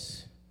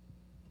choice?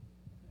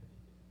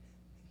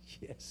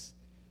 Yes.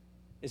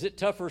 Is it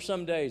tougher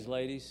some days,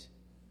 ladies?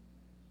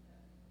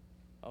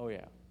 Oh,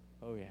 yeah.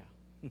 Oh,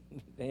 yeah.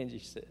 Angie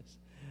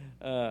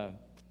says.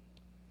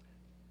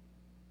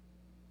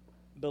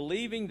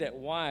 Believing that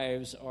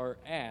wives are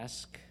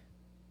asked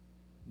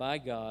by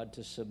God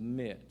to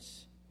submit.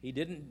 He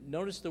didn't,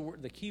 notice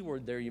the key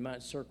word there, you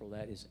might circle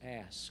that, is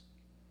asked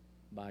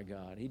by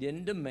God. He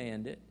didn't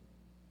demand it.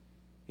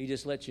 He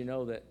just lets you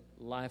know that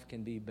life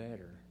can be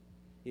better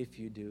if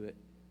you do it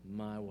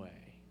my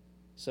way.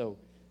 So,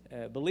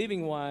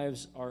 believing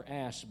wives are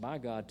asked by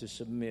God to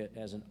submit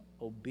as an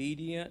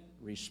obedient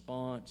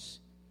response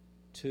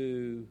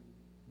to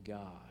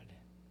God.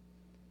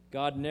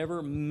 God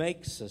never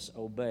makes us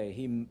obey.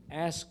 He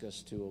asks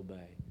us to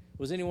obey.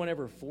 Was anyone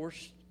ever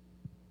forced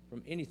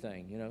from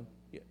anything, you know?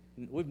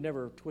 We've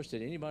never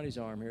twisted anybody's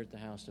arm here at the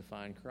house to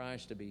find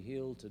Christ, to be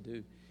healed, to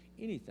do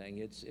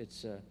anything.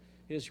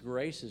 His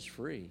grace is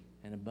free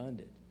and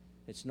abundant.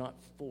 It's not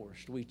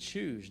forced. We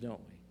choose, don't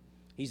we?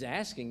 He's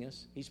asking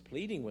us. He's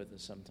pleading with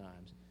us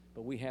sometimes,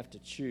 but we have to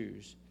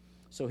choose.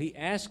 So he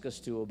asks us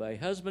to obey.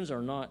 Husbands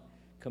are not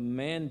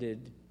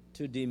commanded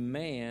to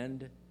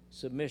demand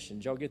submission.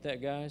 Did y'all get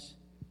that, guys?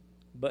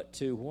 But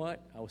to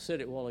what? I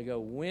said it a while ago,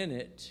 win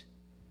it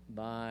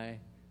by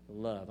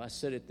love. I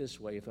said it this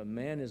way. If a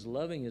man is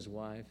loving his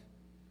wife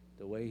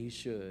the way he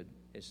should,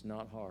 it's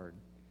not hard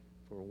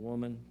for a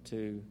woman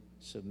to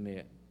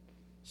submit.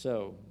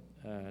 So,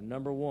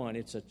 number one,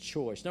 it's a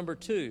choice. Number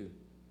two,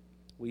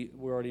 we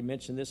already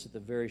mentioned this at the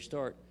very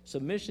start.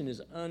 Submission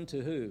is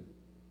unto who?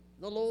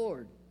 The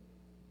Lord.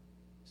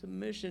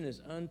 Submission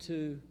is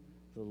unto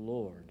the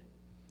Lord.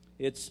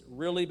 It's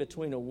really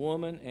between a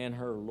woman and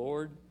her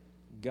Lord,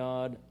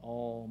 God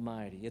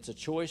Almighty. It's a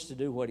choice to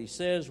do what He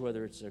says,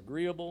 whether it's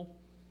agreeable,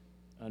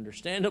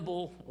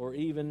 understandable, or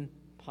even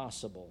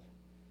possible.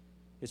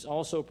 It's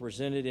also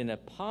presented in a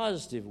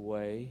positive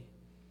way,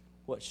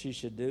 what she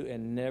should do,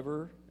 and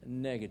never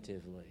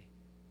negatively.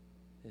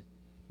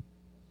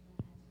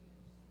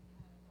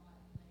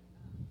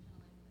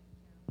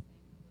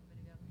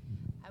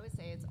 I would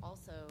say it's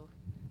also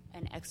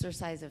an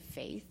exercise of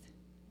faith,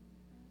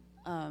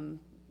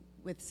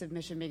 with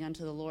submission being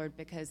unto the Lord,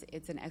 because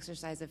it's an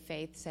exercise of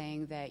faith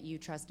saying that you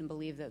trust and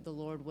believe that the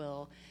Lord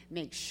will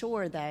make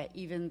sure that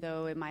even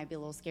though it might be a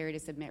little scary to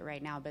submit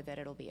right now, but that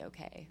it'll be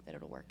okay, that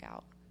it'll work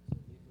out.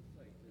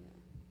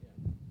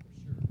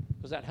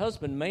 Because that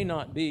husband may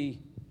not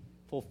be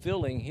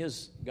fulfilling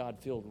his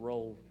God-filled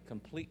role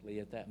completely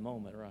at that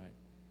moment, right?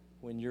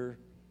 When you're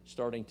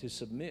starting to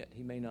submit,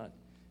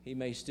 he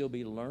may still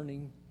be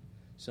learning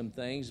some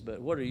things,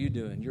 but what are you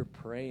doing? You're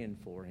praying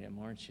for him,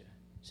 aren't you?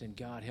 Saying,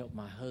 God, help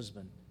my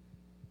husband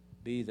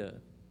be the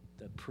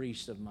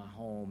priest of my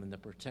home and the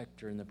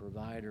protector and the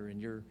provider,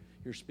 and you're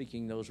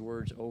speaking those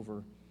words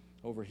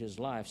over his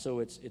life. So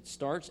it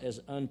starts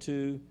as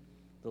unto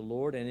the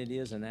Lord, and it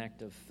is an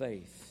act of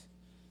faith.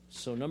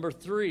 So number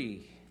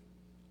 3,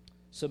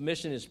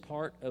 submission is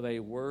part of a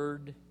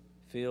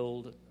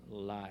word-filled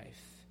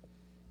life.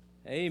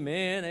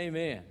 Amen,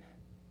 amen.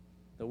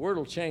 The word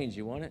will change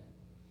you, won't it?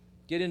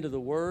 Get into the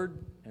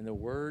word, and the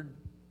word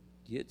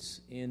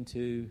gets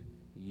into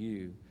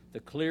you. The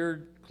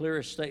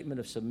clearest statement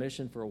of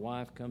submission for a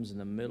wife comes in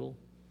the middle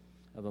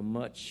of a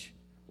much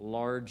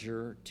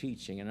larger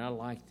teaching, and I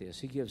like this.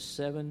 He gives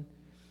 7,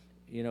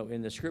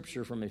 in the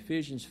scripture from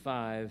Ephesians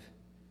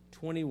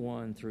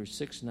 5:21 through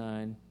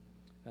 6:9.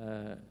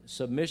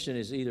 Submission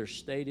is either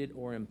stated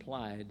or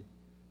implied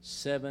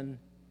 7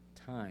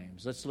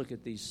 times. Let's look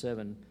at these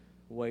 7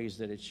 ways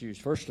that it's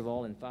used. First of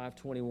all, in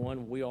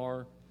 5:21, we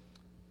are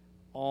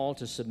all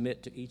to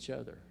submit to each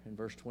other. In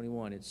verse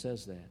 21, it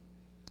says that.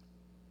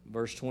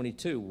 Verse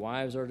 22,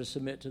 wives are to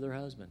submit to their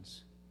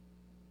husbands.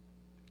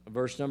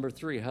 Verse number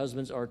 3,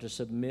 husbands are to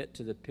submit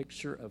to the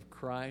picture of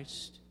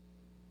Christ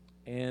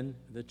and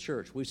the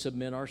church. We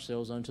submit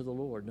ourselves unto the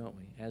Lord, don't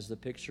we, as the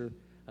picture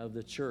of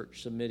the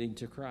church submitting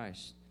to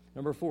Christ.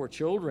 Number 4,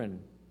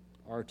 children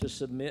are to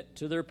submit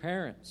to their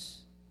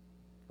parents,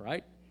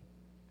 right?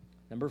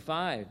 Number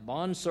 5,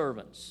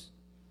 bondservants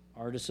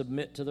are to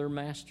submit to their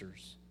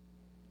masters,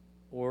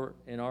 or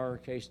in our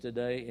case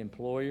today,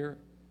 employer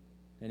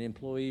and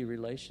employee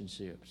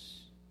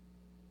relationships.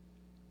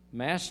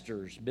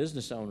 Masters,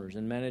 business owners,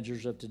 and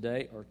managers of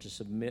today are to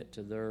submit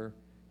to their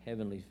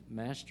heavenly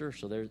master.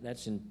 So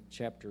that's in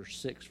chapter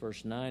 6,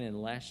 verse 9.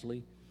 And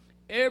lastly,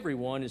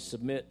 everyone is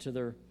submit to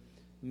their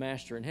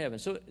master in heaven.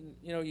 So,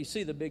 you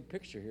see the big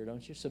picture here,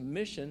 don't you?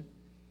 Submission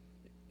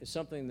is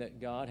something that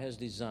God has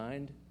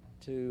designed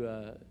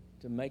to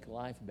make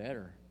life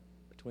better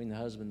between the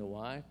husband and the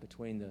wife,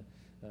 between the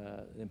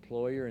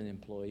employer and the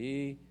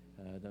employee,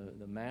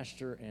 the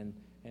master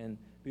and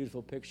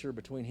beautiful picture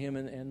between him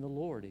and the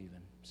Lord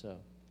even. So,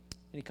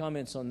 any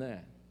comments on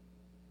that?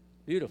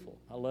 Beautiful.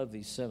 I love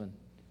these seven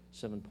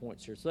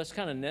points here. So that's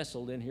kind of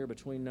nestled in here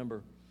between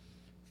number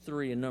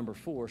 3 and number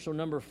 4. So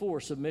number 4,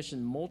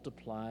 submission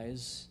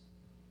multiplies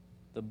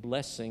the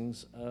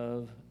blessings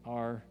of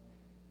our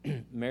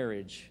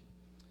marriage.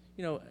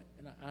 And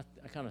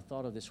I kind of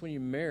thought of this. When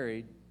you're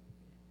married,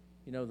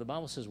 the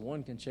Bible says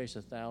 1 can chase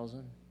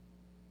 1,000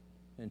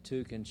 and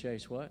 2 can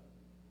chase what?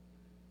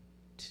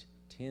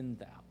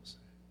 10,000.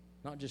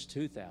 Not just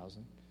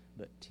 2,000,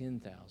 but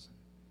 10,000.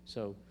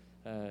 So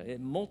it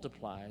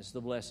multiplies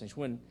the blessings.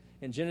 When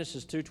in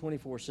Genesis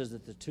 2:24 says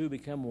that the 2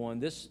 become one,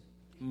 this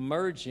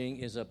merging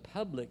is a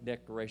public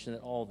declaration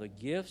that all the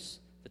gifts,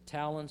 the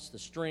talents, the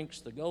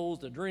strengths, the goals,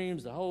 the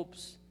dreams, the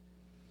hopes,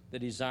 the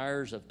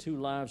desires of 2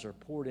 lives are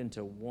poured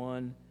into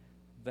one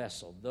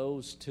vessel.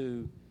 Those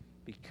 2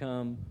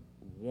 become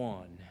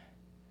one.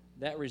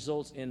 That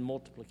results in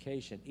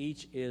multiplication.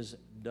 Each is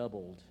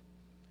doubled.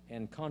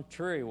 And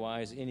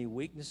contrariwise, any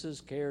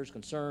weaknesses, cares,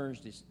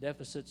 concerns,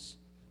 deficits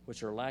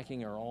which are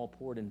lacking are all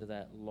poured into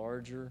that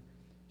larger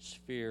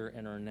sphere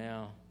and are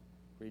now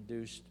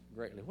reduced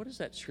greatly. What is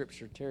that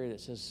scripture, Terry,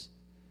 that says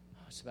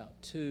it's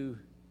about two?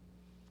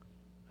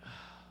 Oh,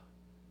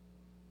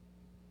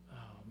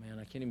 man,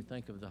 I can't even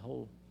think of the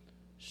whole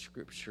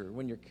scripture.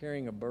 When you're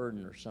carrying a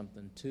burden or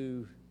something,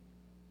 two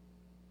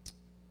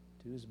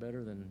is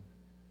better than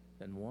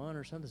one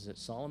or something. Is it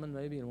Solomon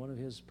maybe in one of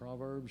his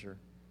Proverbs? Or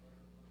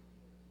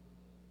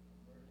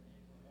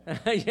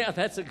yeah,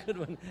 that's a good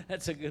one.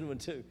 That's a good one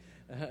too.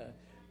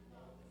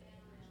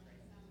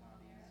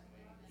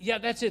 Yeah,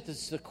 that's it.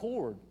 It's the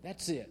cord.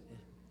 That's it.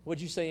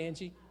 What'd you say,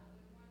 Angie?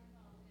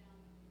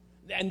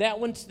 And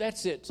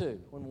that's it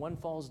too. When one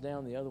falls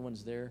down, the other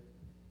one's there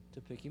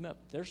to pick him up.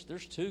 There's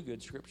two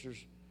good scriptures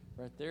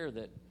right there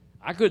that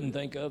I couldn't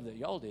think of that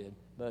y'all did.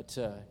 But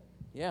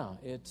yeah,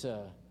 it's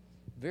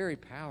very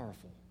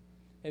powerful.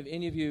 Have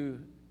any of you,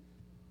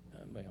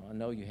 well, I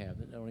know you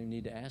haven't. I don't even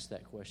need to ask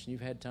that question.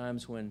 You've had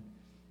times when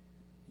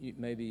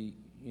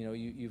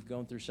you've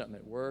gone through something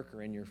at work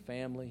or in your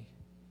family.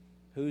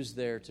 Who's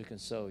there to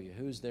console you?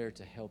 Who's there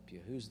to help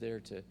you? Who's there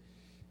to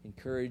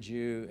encourage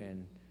you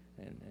and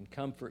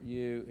comfort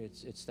you?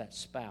 It's that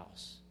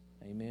spouse.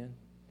 Amen?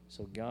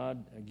 So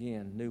God,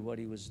 again, knew what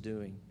he was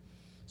doing.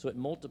 So it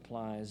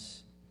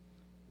multiplies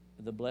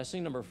the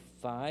blessing. Number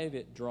 5,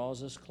 it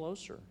draws us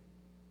closer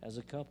as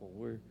a couple.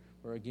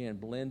 We're again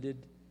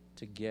blended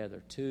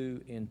together,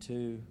 2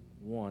 into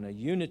 1. A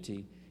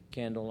unity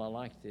candle. I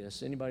like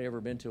this. Anybody ever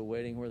been to a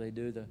wedding where they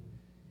do the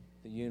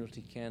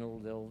unity candle?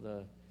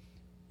 The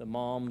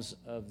moms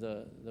of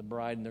the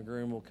bride and the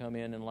groom will come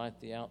in and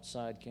light the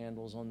outside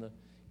candles on the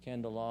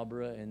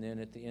candelabra, and then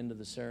at the end of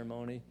the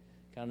ceremony,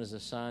 kind of as a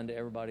sign to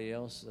everybody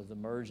else of the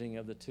merging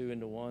of the 2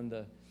 into 1,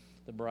 the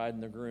bride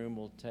and the groom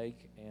will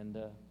take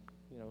the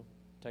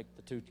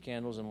 2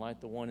 candles and light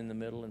the one in the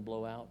middle and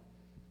blow out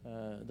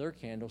their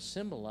candle,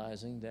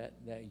 symbolizing that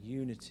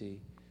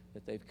unity,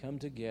 that they've come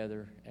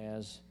together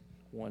as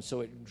one.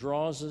 So it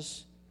draws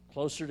us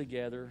closer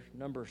together.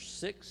 Number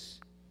 6,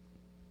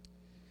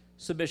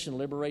 submission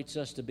liberates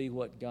us to be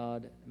what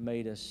God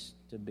made us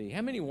to be.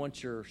 How many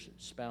want your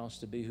spouse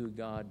to be who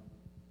God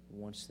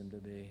wants them to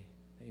be?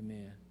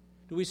 Amen.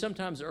 Do we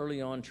sometimes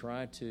early on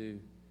try to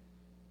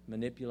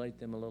manipulate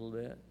them a little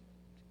bit,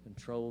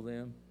 control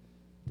them,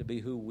 to be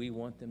who we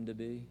want them to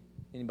be?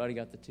 Anybody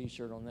got the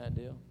T-shirt on that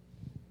deal?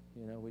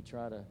 We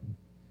try to,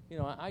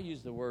 I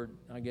use the word,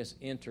 I guess,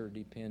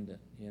 interdependent,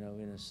 in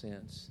a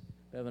sense.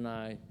 Bev and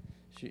I,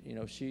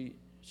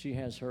 she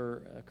has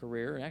her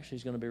career, and actually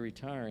she's going to be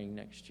retiring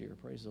next year,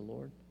 praise the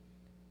Lord.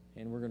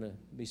 And we're going to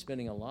be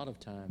spending a lot of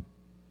time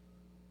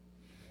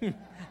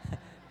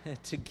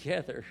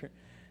together.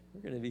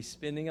 We're going to be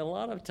spending a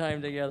lot of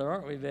time together,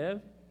 aren't we, Bev?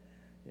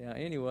 Yeah,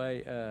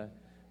 anyway,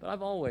 but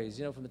I've always,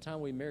 from the time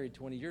we married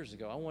 20 years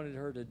ago, I wanted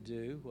her to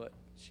do what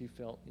she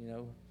felt,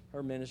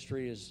 her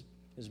ministry is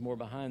more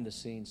behind the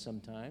scenes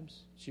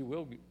sometimes. She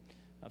will,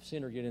 I've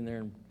seen her get in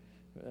there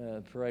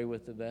and pray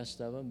with the best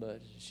of them,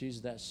 but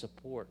she's that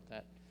support,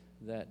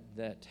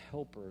 that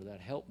helper, that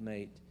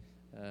helpmate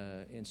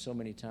in so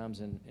many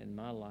times in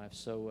my life.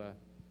 So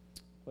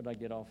how did I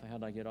get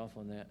off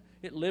on that?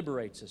 It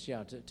liberates us,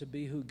 to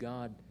be who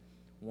God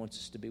wants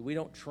us to be. We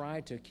don't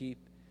try to keep,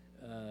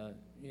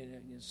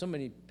 so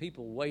many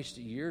people waste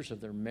years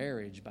of their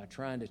marriage by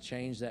trying to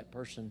change that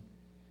person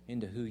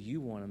into who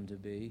you want them to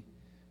be.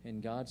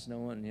 And God's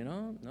knowing,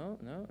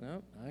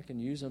 no, I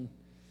can use them.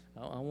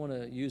 I want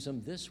to use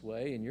them this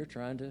way, and you're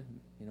trying to,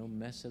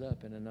 mess it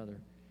up in another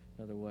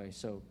way.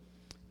 So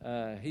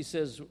he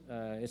says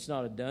it's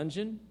not a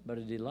dungeon, but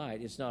a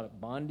delight. It's not a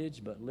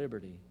bondage, but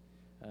liberty.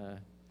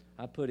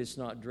 I put it's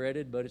not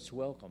dreaded, but it's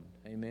welcomed.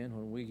 Amen.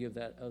 When we give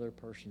that other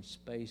person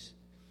space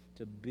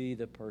to be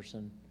the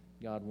person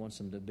God wants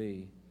them to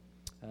be.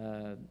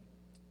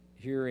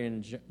 Here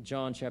in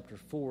John chapter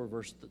 4,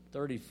 verse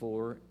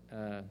 34,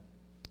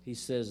 he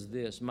says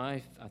this.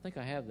 I think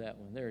I have that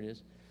one. There it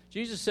is.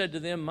 Jesus said to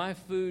them, my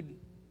food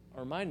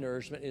or my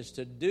nourishment is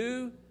to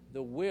do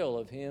the will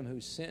of him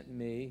who sent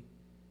me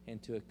and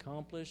to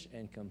accomplish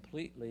and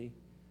completely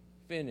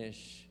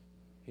finish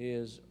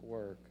his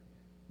work.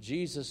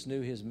 Jesus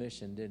knew his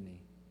mission, didn't he?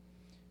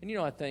 And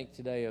I think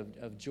today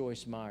of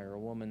Joyce Meyer, a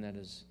woman that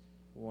has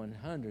won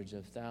hundreds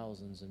of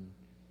thousands and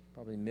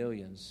probably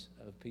millions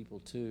of people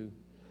to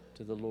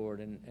the Lord.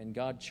 And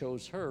God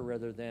chose her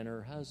rather than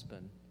her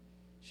husband.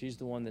 She's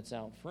the one that's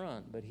out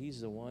front, but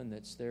he's the one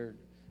that's there,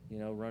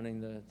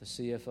 running the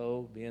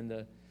CFO, being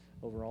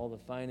over all the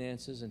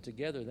finances. And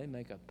together they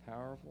make a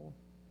powerful,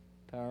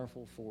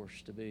 powerful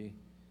force to be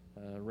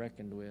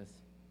reckoned with.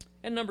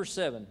 And number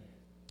 7.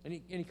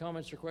 Any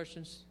comments or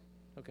questions?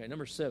 Okay,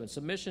 number 7.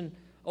 Submission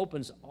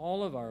opens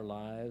all of our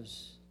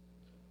lives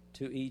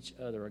to each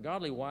other. A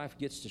godly wife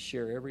gets to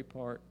share every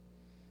part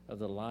of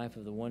the life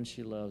of the one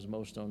she loves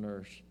most on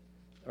earth.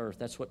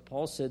 That's what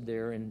Paul said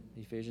there in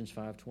Ephesians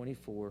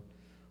 5:24.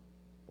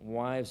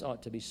 Wives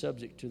ought to be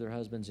subject to their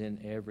husbands in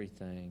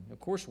everything. Of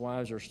course,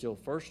 wives are still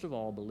first of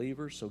all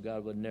believers, so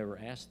God would never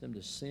ask them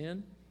to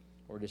sin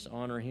or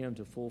dishonor him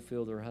to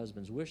fulfill their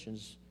husband's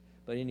wishes.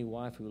 But any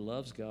wife who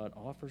loves God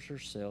offers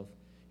herself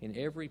in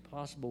every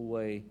possible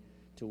way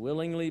to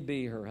willingly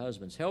be her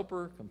husband's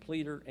helper,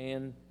 completer,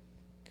 and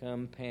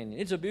companion.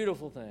 It's a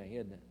beautiful thing,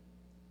 isn't it?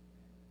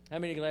 How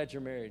many are glad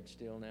you're married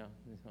still now?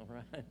 All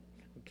right.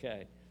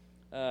 Okay.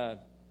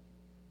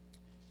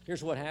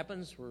 Here's what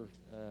happens.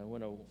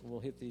 We'll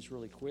hit these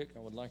really quick.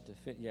 I would like to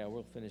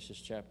we'll finish this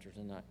chapter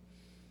tonight.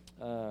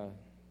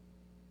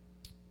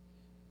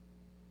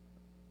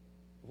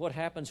 What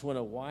happens when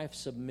a wife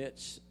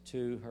submits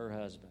to her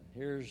husband?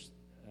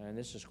 And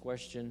this is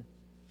question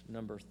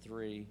number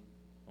 3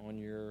 on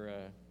your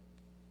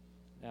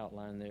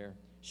outline there.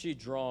 She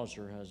draws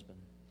her husband.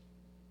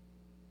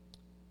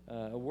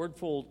 A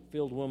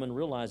word-filled woman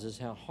realizes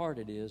how hard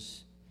it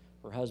is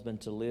for her husband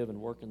to live and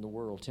work in the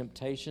world.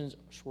 Temptations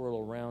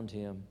swirl around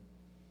him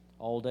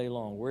all day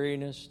long.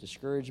 Weariness,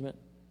 discouragement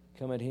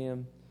come at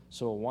him.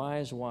 So a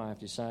wise wife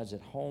decides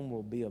that home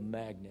will be a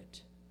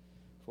magnet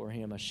for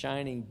him, a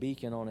shining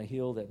beacon on a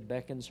hill that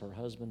beckons her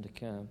husband to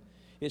come.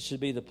 It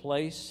should be the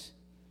place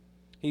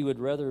he would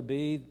rather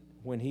be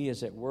when he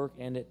is at work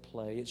and at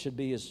play. It should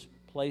be his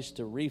place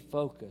to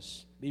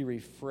refocus, be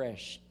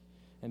refreshed,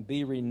 and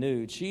be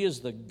renewed. She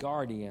is the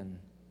guardian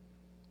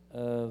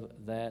of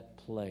that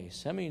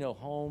place. How many know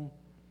home?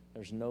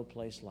 There's no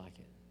place like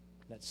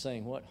it. That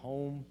saying, what?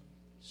 Home,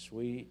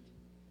 sweet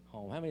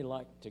home. How many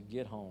like to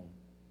get home?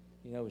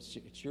 You know,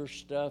 it's your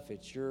stuff.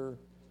 It's your,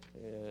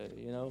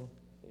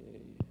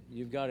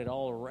 you've got it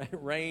all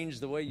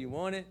arranged the way you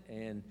want it,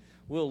 and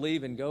we'll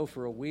leave and go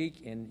for a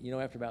week, and,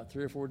 after about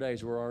 3 or 4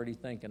 days, we're already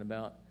thinking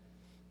about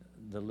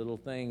the little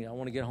thing. I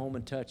want to get home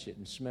and touch it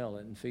and smell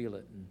it and feel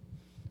it.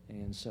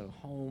 And so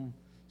home,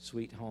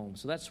 sweet home.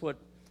 So that's what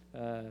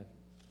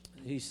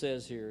he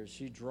says here.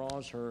 She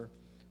draws her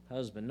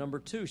husband. Number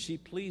 2, she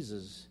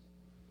pleases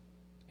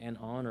and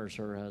honors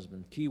her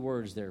husband. Key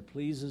words there,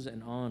 pleases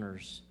and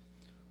honors.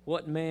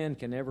 What man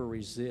can ever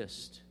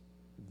resist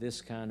this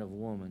kind of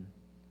woman?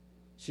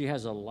 She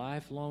has a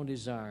lifelong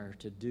desire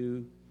to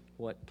do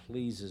what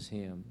pleases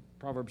him.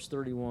 Proverbs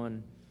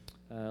 31,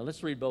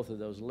 let's read both of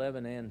those,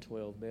 11 and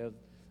 12, Bev.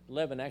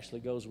 11 actually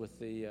goes with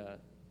the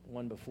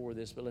one before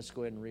this, but let's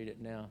go ahead and read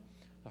it now.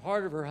 The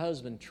heart of her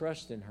husband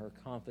trusts in her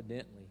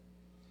confidently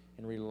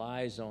and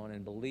relies on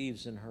and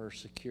believes in her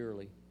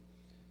securely,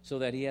 so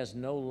that he has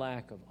no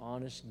lack of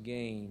honest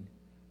gain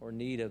or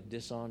need of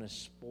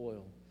dishonest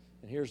spoil.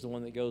 And here's the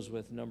one that goes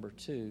with number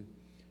 2.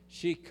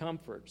 She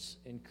comforts,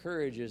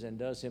 encourages, and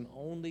does him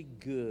only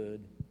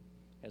good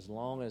as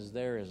long as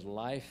there is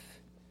life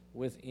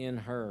within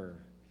her.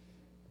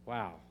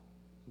 Wow.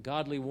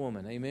 Godly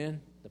woman,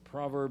 amen? The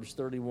Proverbs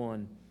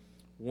 31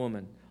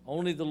 woman.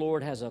 Only the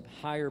Lord has a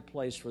higher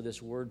place for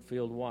this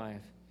word-filled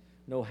wife.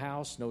 No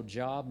house, no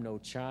job, no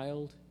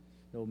child,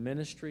 no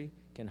ministry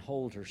can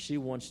hold her. She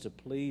wants to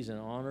please and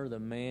honor the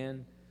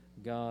man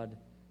God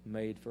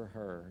made for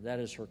her. That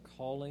is her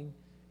calling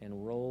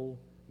and role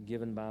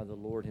given by the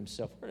Lord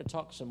himself. We're going to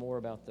talk some more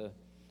about the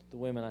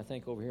women, I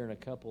think, over here in a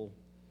couple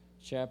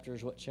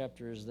chapters. What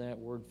chapter is that?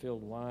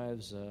 Word-filled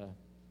wives. I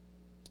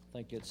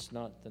think it's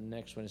not the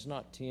next one. It's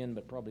not 10,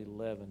 but probably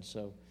 11.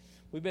 So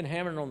we've been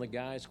hammering on the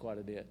guys quite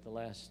a bit the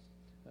last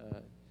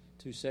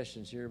 2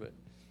 sessions here. But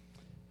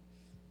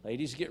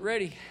ladies, get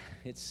ready.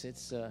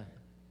 It's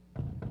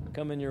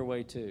coming your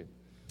way too.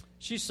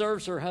 She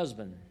serves her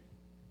husband.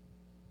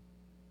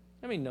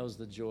 How many knows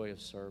the joy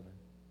of serving?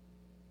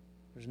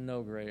 There's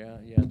no great.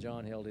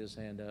 John held his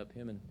hand up.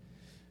 Him and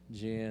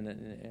Jen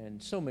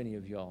and so many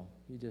of y'all.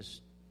 You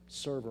just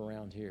serve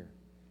around here.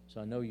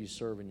 So I know you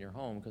serve in your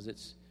home because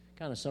it's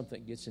kind of something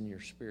that gets in your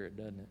spirit,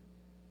 doesn't it?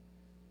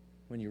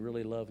 When you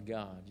really love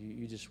God,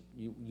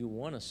 you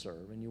want to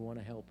serve and you want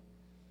to help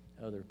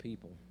other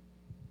people.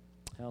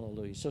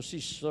 Hallelujah. So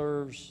she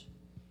serves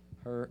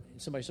her.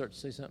 Somebody start to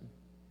say something?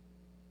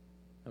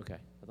 Okay,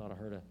 I thought I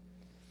heard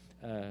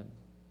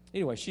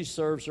anyway, she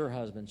serves her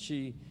husband.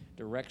 She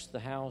directs the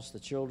house, the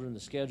children, the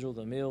schedule,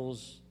 the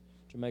meals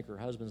to make her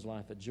husband's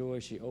life a joy.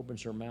 She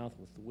opens her mouth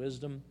with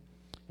wisdom,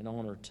 and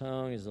on her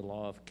tongue is the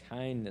law of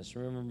kindness.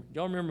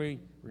 Y'all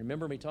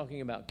remember me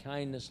talking about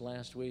kindness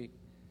last week?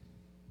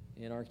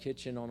 In our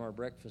kitchen on our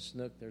breakfast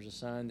nook, there's a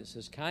sign that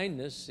says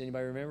kindness,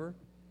 anybody remember?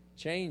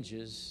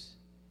 Changes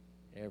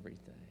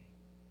everything.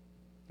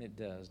 It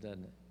does,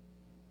 doesn't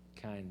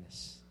it?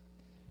 Kindness.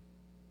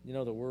 You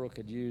know, the world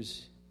could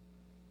use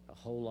a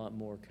whole lot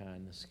more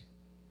kindness,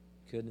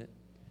 couldn't it?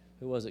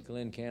 Who was it,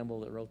 Glenn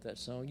Campbell, that wrote that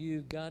song?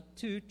 You've got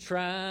to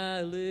try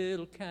a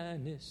little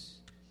kindness,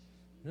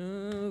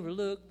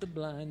 overlook the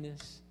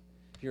blindness.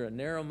 If you're a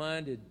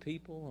narrow-minded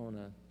people on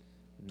a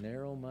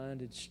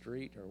narrow-minded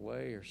street or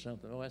way or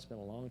something, that's been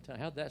a long time.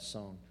 How'd that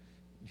song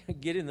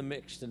get in the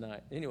mix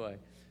tonight? Anyway,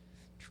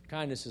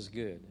 kindness is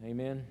good.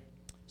 Amen?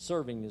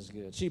 Serving is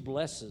good. She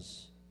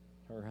blesses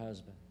her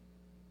husband.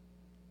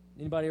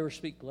 Anybody ever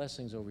speak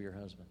blessings over your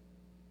husband?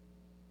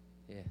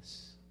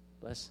 Yes.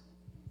 Bless.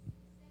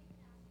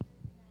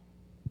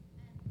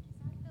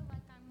 I feel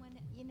like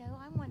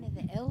I'm one of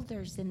the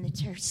elders in the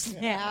church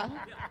now.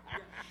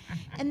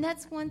 And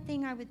that's one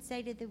thing I would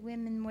say to the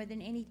women more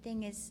than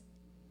anything is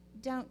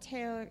don't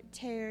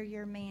tear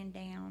your man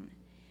down.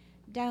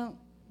 Don't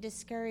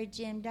discourage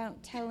him.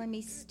 Don't tell him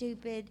he's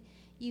stupid.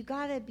 You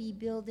got to be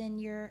building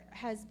your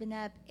husband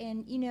up.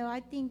 And, I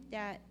think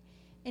that,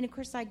 and of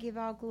course I give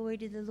all glory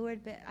to the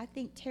Lord, but I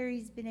think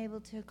Terry's been able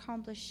to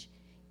accomplish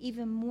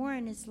even more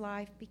in his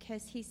life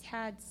because he's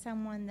had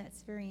someone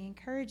that's very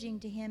encouraging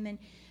to him. And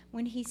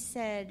when he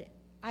said,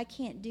 I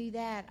can't do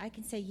that, I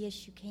can say,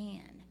 yes, you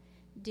can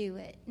do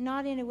it.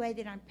 Not in a way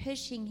that I'm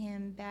pushing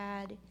him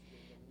bad,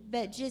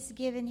 but just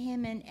giving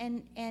him,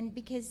 and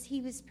because he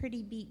was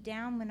pretty beat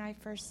down when I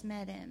first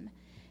met him.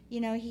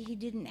 He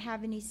didn't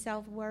have any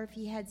self-worth.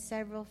 He had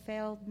several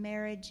failed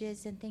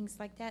marriages and things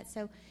like that.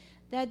 So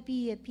that'd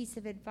be a piece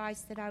of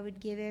advice that I would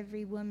give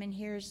every woman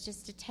here, is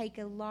just to take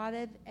a lot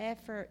of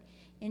effort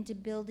into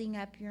building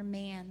up your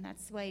man.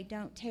 That's the way.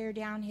 Don't tear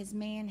down his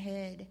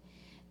manhood,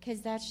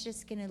 because that's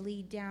just going to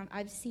lead down.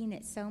 I've seen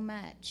it so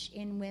much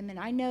in women.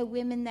 I know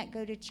women that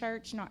go to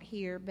church, not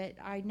here, but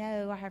I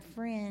have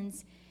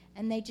friends,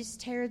 and they just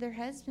tear their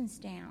husbands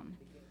down.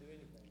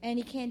 And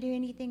he can't do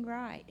anything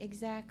right.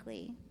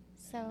 Exactly.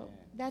 So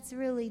that's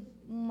really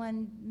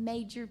one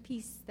major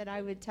piece that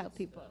I would tell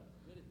people.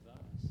 Good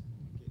advice.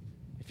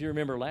 If you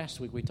remember last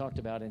week, we talked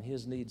about in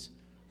his needs,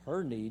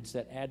 her needs,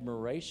 that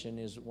admiration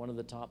is one of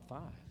the top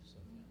 5. So.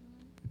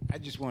 I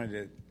just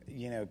wanted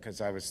to, because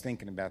I was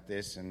thinking about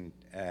this, and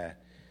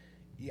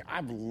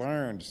I've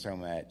learned so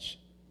much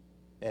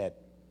at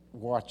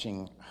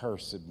watching her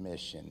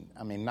submission.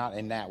 I mean, not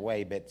in that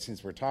way, but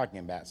since we're talking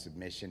about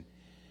submission,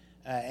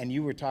 and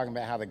you were talking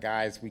about how the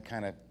guys, we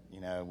kind of,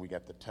 we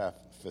got the tough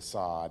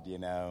facade,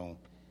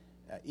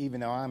 even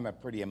though I'm a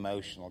pretty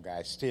emotional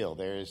guy still,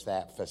 there is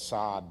that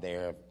facade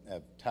there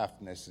of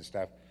toughness and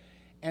stuff.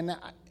 And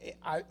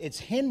it's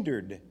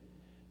hindered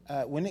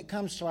when it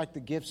comes to like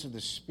the gifts of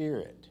the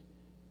Spirit,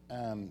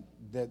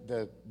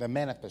 the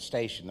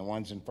manifestation, the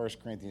ones in 1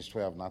 Corinthians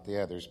 12, not the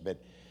others,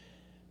 but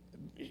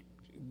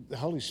the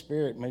Holy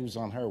Spirit moves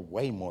on her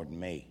way more than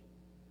me.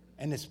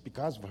 And it's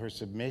because of her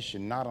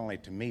submission, not only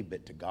to me,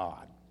 but to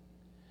God.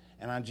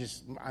 And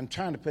I'm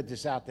trying to put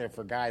this out there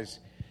for guys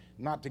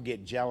not to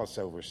get jealous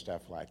over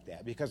stuff like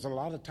that, because a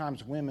lot of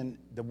times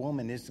the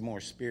woman is the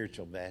more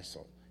spiritual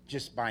vessel.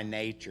 Just by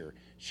nature,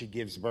 she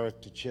gives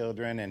birth to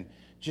children, and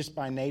just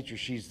by nature,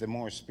 she's the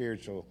more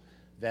spiritual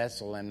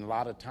vessel. And a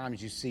lot of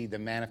times you see the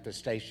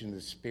manifestation of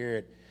the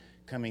Spirit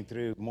coming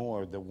through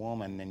more the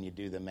woman than you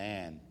do the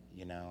man,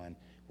 and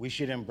we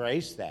should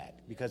embrace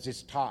that, because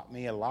it's taught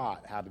me a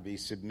lot how to be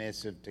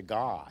submissive to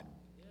God.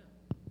 Yeah,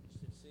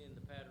 you should see in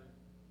the pattern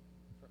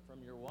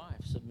from your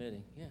wife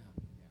submitting. Yeah,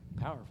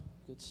 powerful,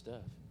 good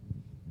stuff.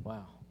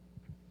 Wow,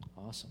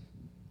 awesome.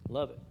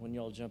 Love it when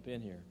y'all jump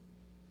in here.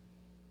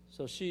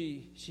 So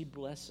she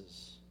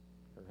blesses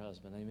her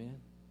husband, amen?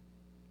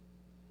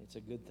 It's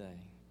a good thing.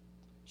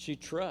 She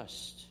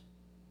trusts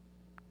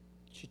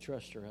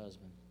her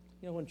husband.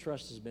 When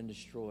trust has been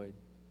destroyed,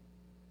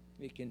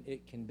 it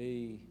can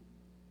be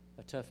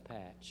a tough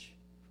patch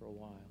for a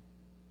while,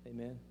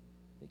 amen?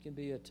 It can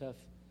be a tough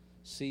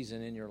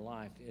season in your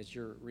life as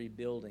you're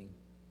rebuilding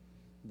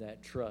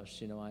that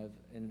trust. I've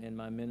in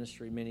my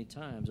ministry many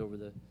times over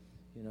the,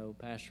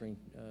 pastoring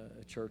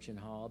a church in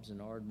Hobbs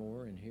and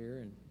Ardmore and here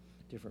and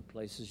different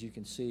places, you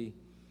can see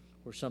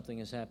where something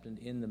has happened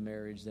in the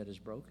marriage that has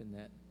broken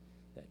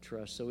that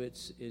trust. So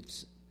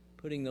it's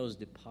putting those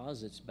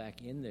deposits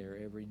back in there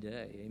every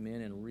day,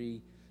 amen,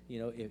 and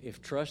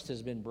if trust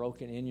has been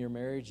broken in your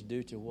marriage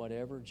due to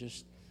whatever,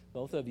 just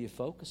both of you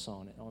focus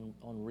on it,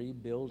 on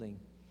rebuilding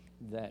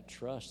that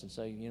trust and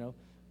say,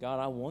 God,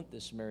 I want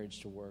this marriage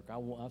to work.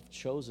 I've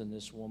chosen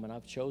this woman.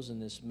 I've chosen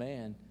this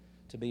man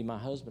to be my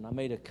husband. I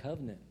made a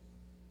covenant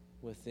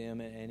with them,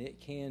 and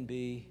it can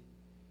be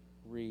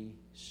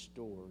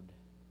restored.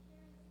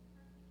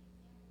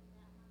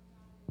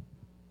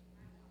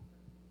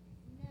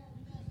 No,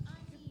 but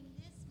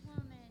this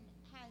woman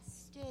has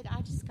stood.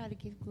 I just got to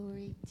give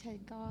glory to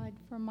God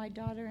for my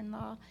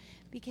daughter-in-law,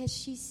 because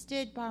she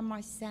stood by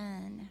my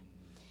son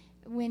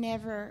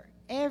whenever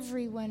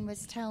everyone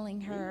was telling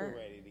her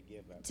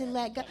to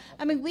let go.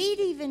 I mean, we'd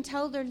even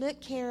told her,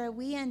 look, Kara,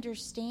 we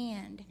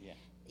understand. Yeah.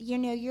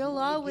 You'll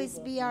always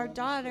be our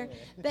daughter.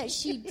 But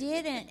she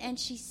didn't, and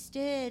she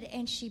stood,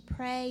 and she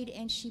prayed,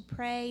 and she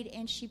prayed,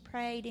 and she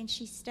prayed, and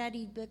she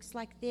studied books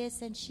like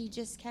this, and she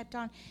just kept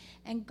on.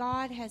 And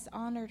God has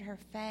honored her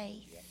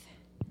faith. Yeah.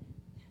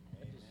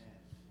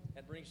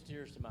 That brings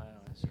tears to my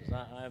eyes, because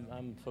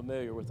I'm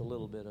familiar with a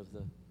little bit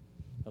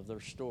of their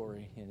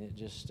story, and it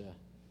just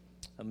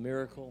a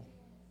miracle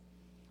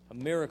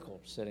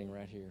sitting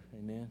right here,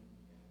 amen.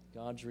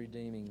 God's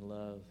redeeming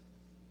love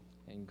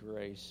and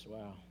grace.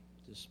 Wow.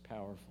 Just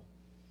powerful.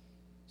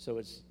 So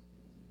it's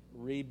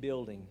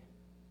rebuilding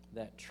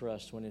that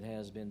trust when it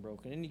has been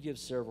broken. And he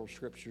gives several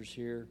scriptures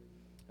here.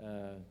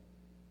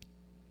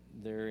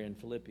 They're in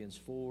Philippians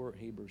 4,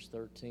 Hebrews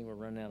 13. We're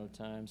running out of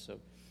time, so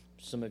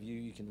some of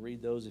you can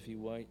read those if you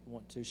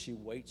want to. She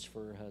waits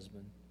for her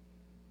husband.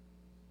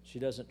 She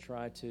doesn't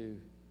try to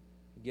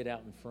get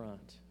out in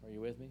front. Are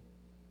you with me?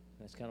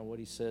 That's kind of what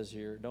he says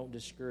here. Don't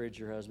discourage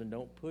your husband.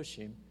 Don't push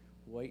him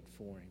Wait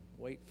for him.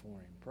 Wait for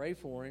him. Pray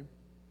for him.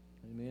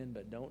 Amen.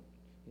 But don't,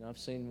 I've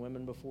seen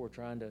women before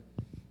trying to,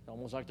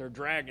 almost like they're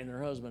dragging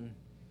their husband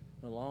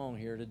along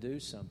here to do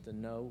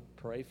something. No,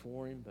 pray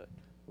for him, but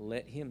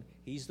let him.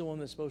 He's the one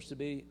that's supposed to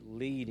be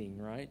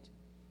leading, right?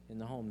 In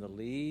the home, to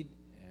lead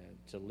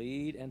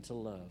and to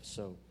love.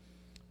 So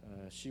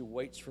she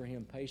waits for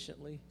him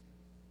patiently,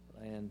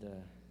 and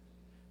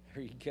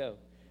there you go.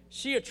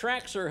 She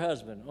attracts her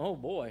husband. Oh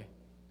boy,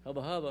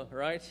 hubba hubba,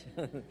 right?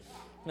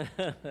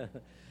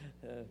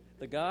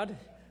 The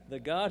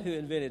God who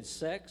invented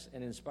sex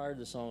and inspired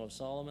the Song of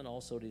Solomon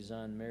also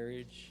designed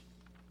marriage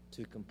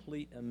to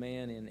complete a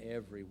man in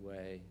every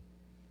way.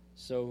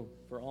 So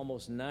for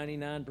almost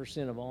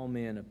 99% of all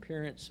men,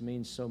 appearance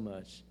means so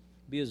much.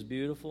 Be as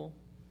beautiful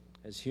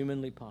as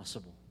humanly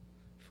possible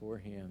for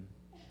him.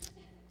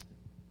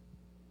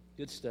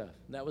 Good stuff.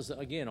 That was,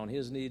 again, on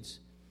his needs,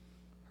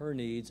 her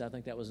needs. I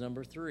think that was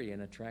number 3,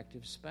 an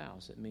attractive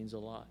spouse. It means a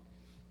lot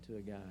to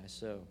a guy.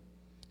 So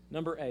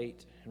number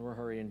 8, and we're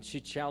hurrying. She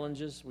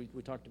challenges. We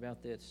talked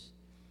about this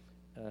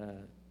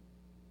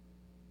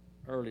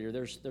earlier.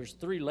 There's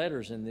 3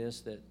 letters in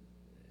this that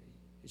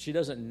she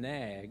doesn't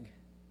nag.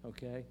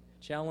 Okay,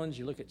 challenge.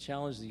 You look at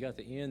challenge. You got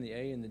the N, the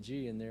A, and the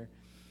G in there.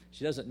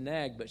 She doesn't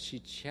nag, but she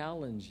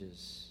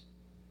challenges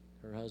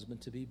her husband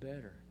to be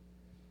better.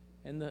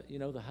 And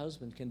the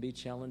husband can be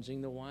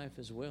challenging the wife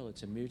as well.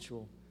 It's a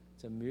mutual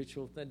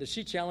thing. Does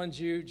she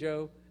challenge you,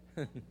 Joe?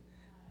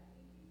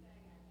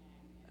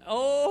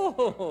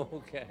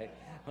 Oh, okay.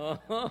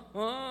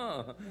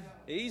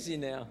 Easy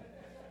now.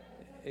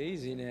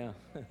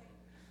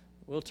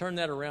 We'll turn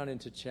that around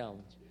into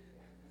challenge.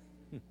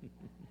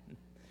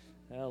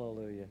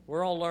 Hallelujah.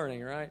 We're all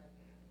learning, right?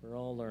 We're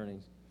all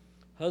learning.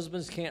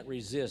 Husbands can't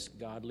resist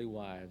godly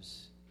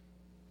wives.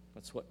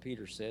 That's what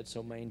Peter said.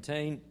 So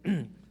maintain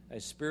a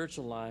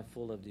spiritual life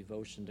full of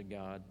devotion to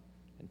God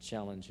and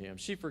challenge him.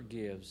 She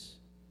forgives.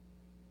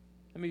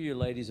 How many of you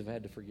ladies have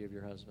had to forgive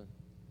your husband?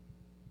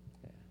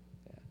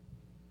 Yeah.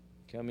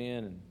 Come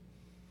in and,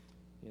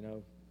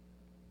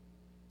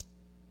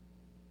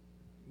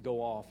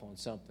 go off on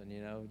something,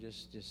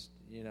 just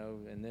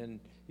and then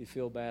you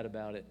feel bad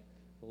about it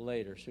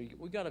later. So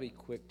we got to be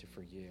quick to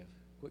forgive.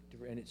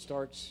 And it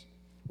starts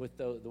with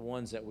the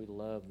ones that we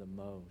love the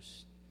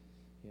most.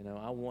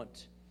 I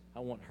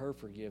want her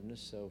forgiveness,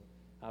 so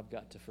I've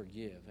got to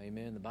forgive.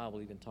 Amen. The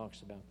Bible even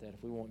talks about that.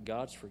 If we want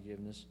God's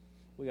forgiveness,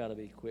 we got to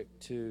be quick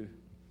to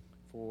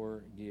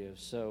forgive.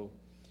 So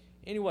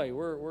anyway,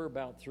 we're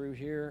about through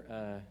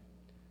here.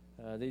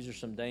 These are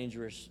some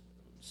dangerous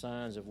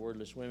signs of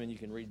wordless women. You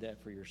can read that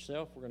for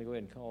yourself. We're going to go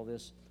ahead and call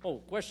this. Oh,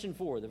 question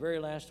 4, the very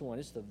last one.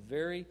 It's the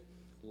very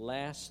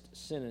last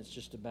sentence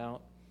just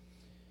about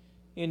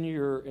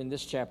in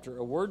this chapter.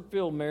 A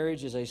word-filled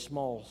marriage is a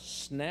small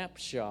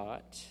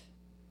snapshot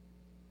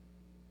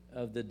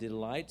of the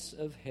delights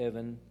of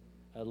heaven,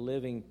 a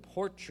living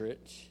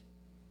portrait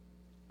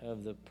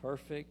of the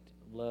perfect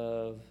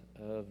love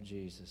of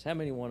Jesus. How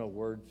many want a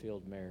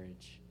word-filled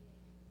marriage?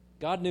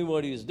 God knew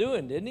what he was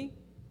doing, didn't he?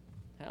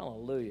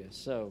 Hallelujah.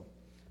 So,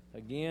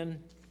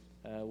 again,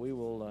 we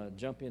will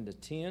jump into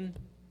 10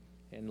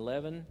 and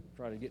 11,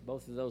 try to get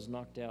both of those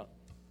knocked out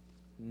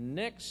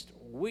next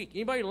week.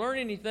 Anybody learn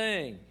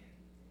anything?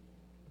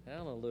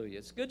 Hallelujah.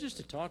 It's good just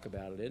to talk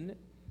about it, isn't it?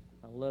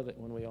 I love it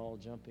when we all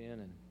jump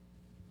in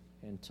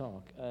and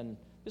talk. And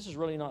this is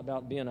really not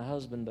about being a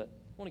husband, but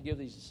I want to give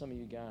these to some of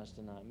you guys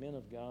tonight. Men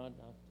of God,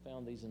 I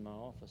found these in my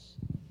office.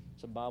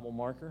 It's a Bible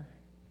marker.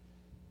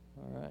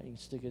 All right, you can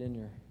stick it in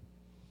your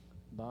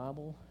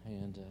Bible,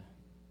 and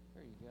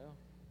there you go.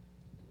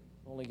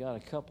 Only got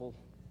a couple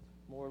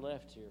more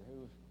left here.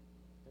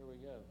 Here we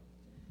go.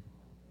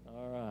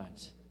 All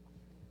right.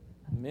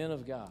 Men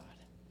of God.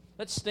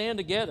 Let's stand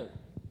together.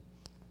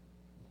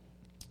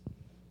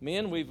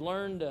 Men, we've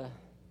learned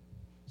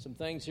some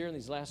things here in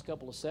these last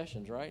couple of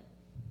sessions, right?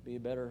 Be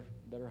better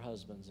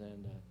husbands.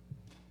 And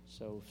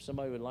so if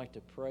somebody would like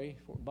to pray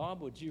for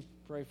Bob, would you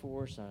pray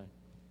for us?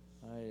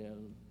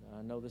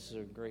 I know this is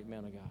a great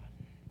man of God.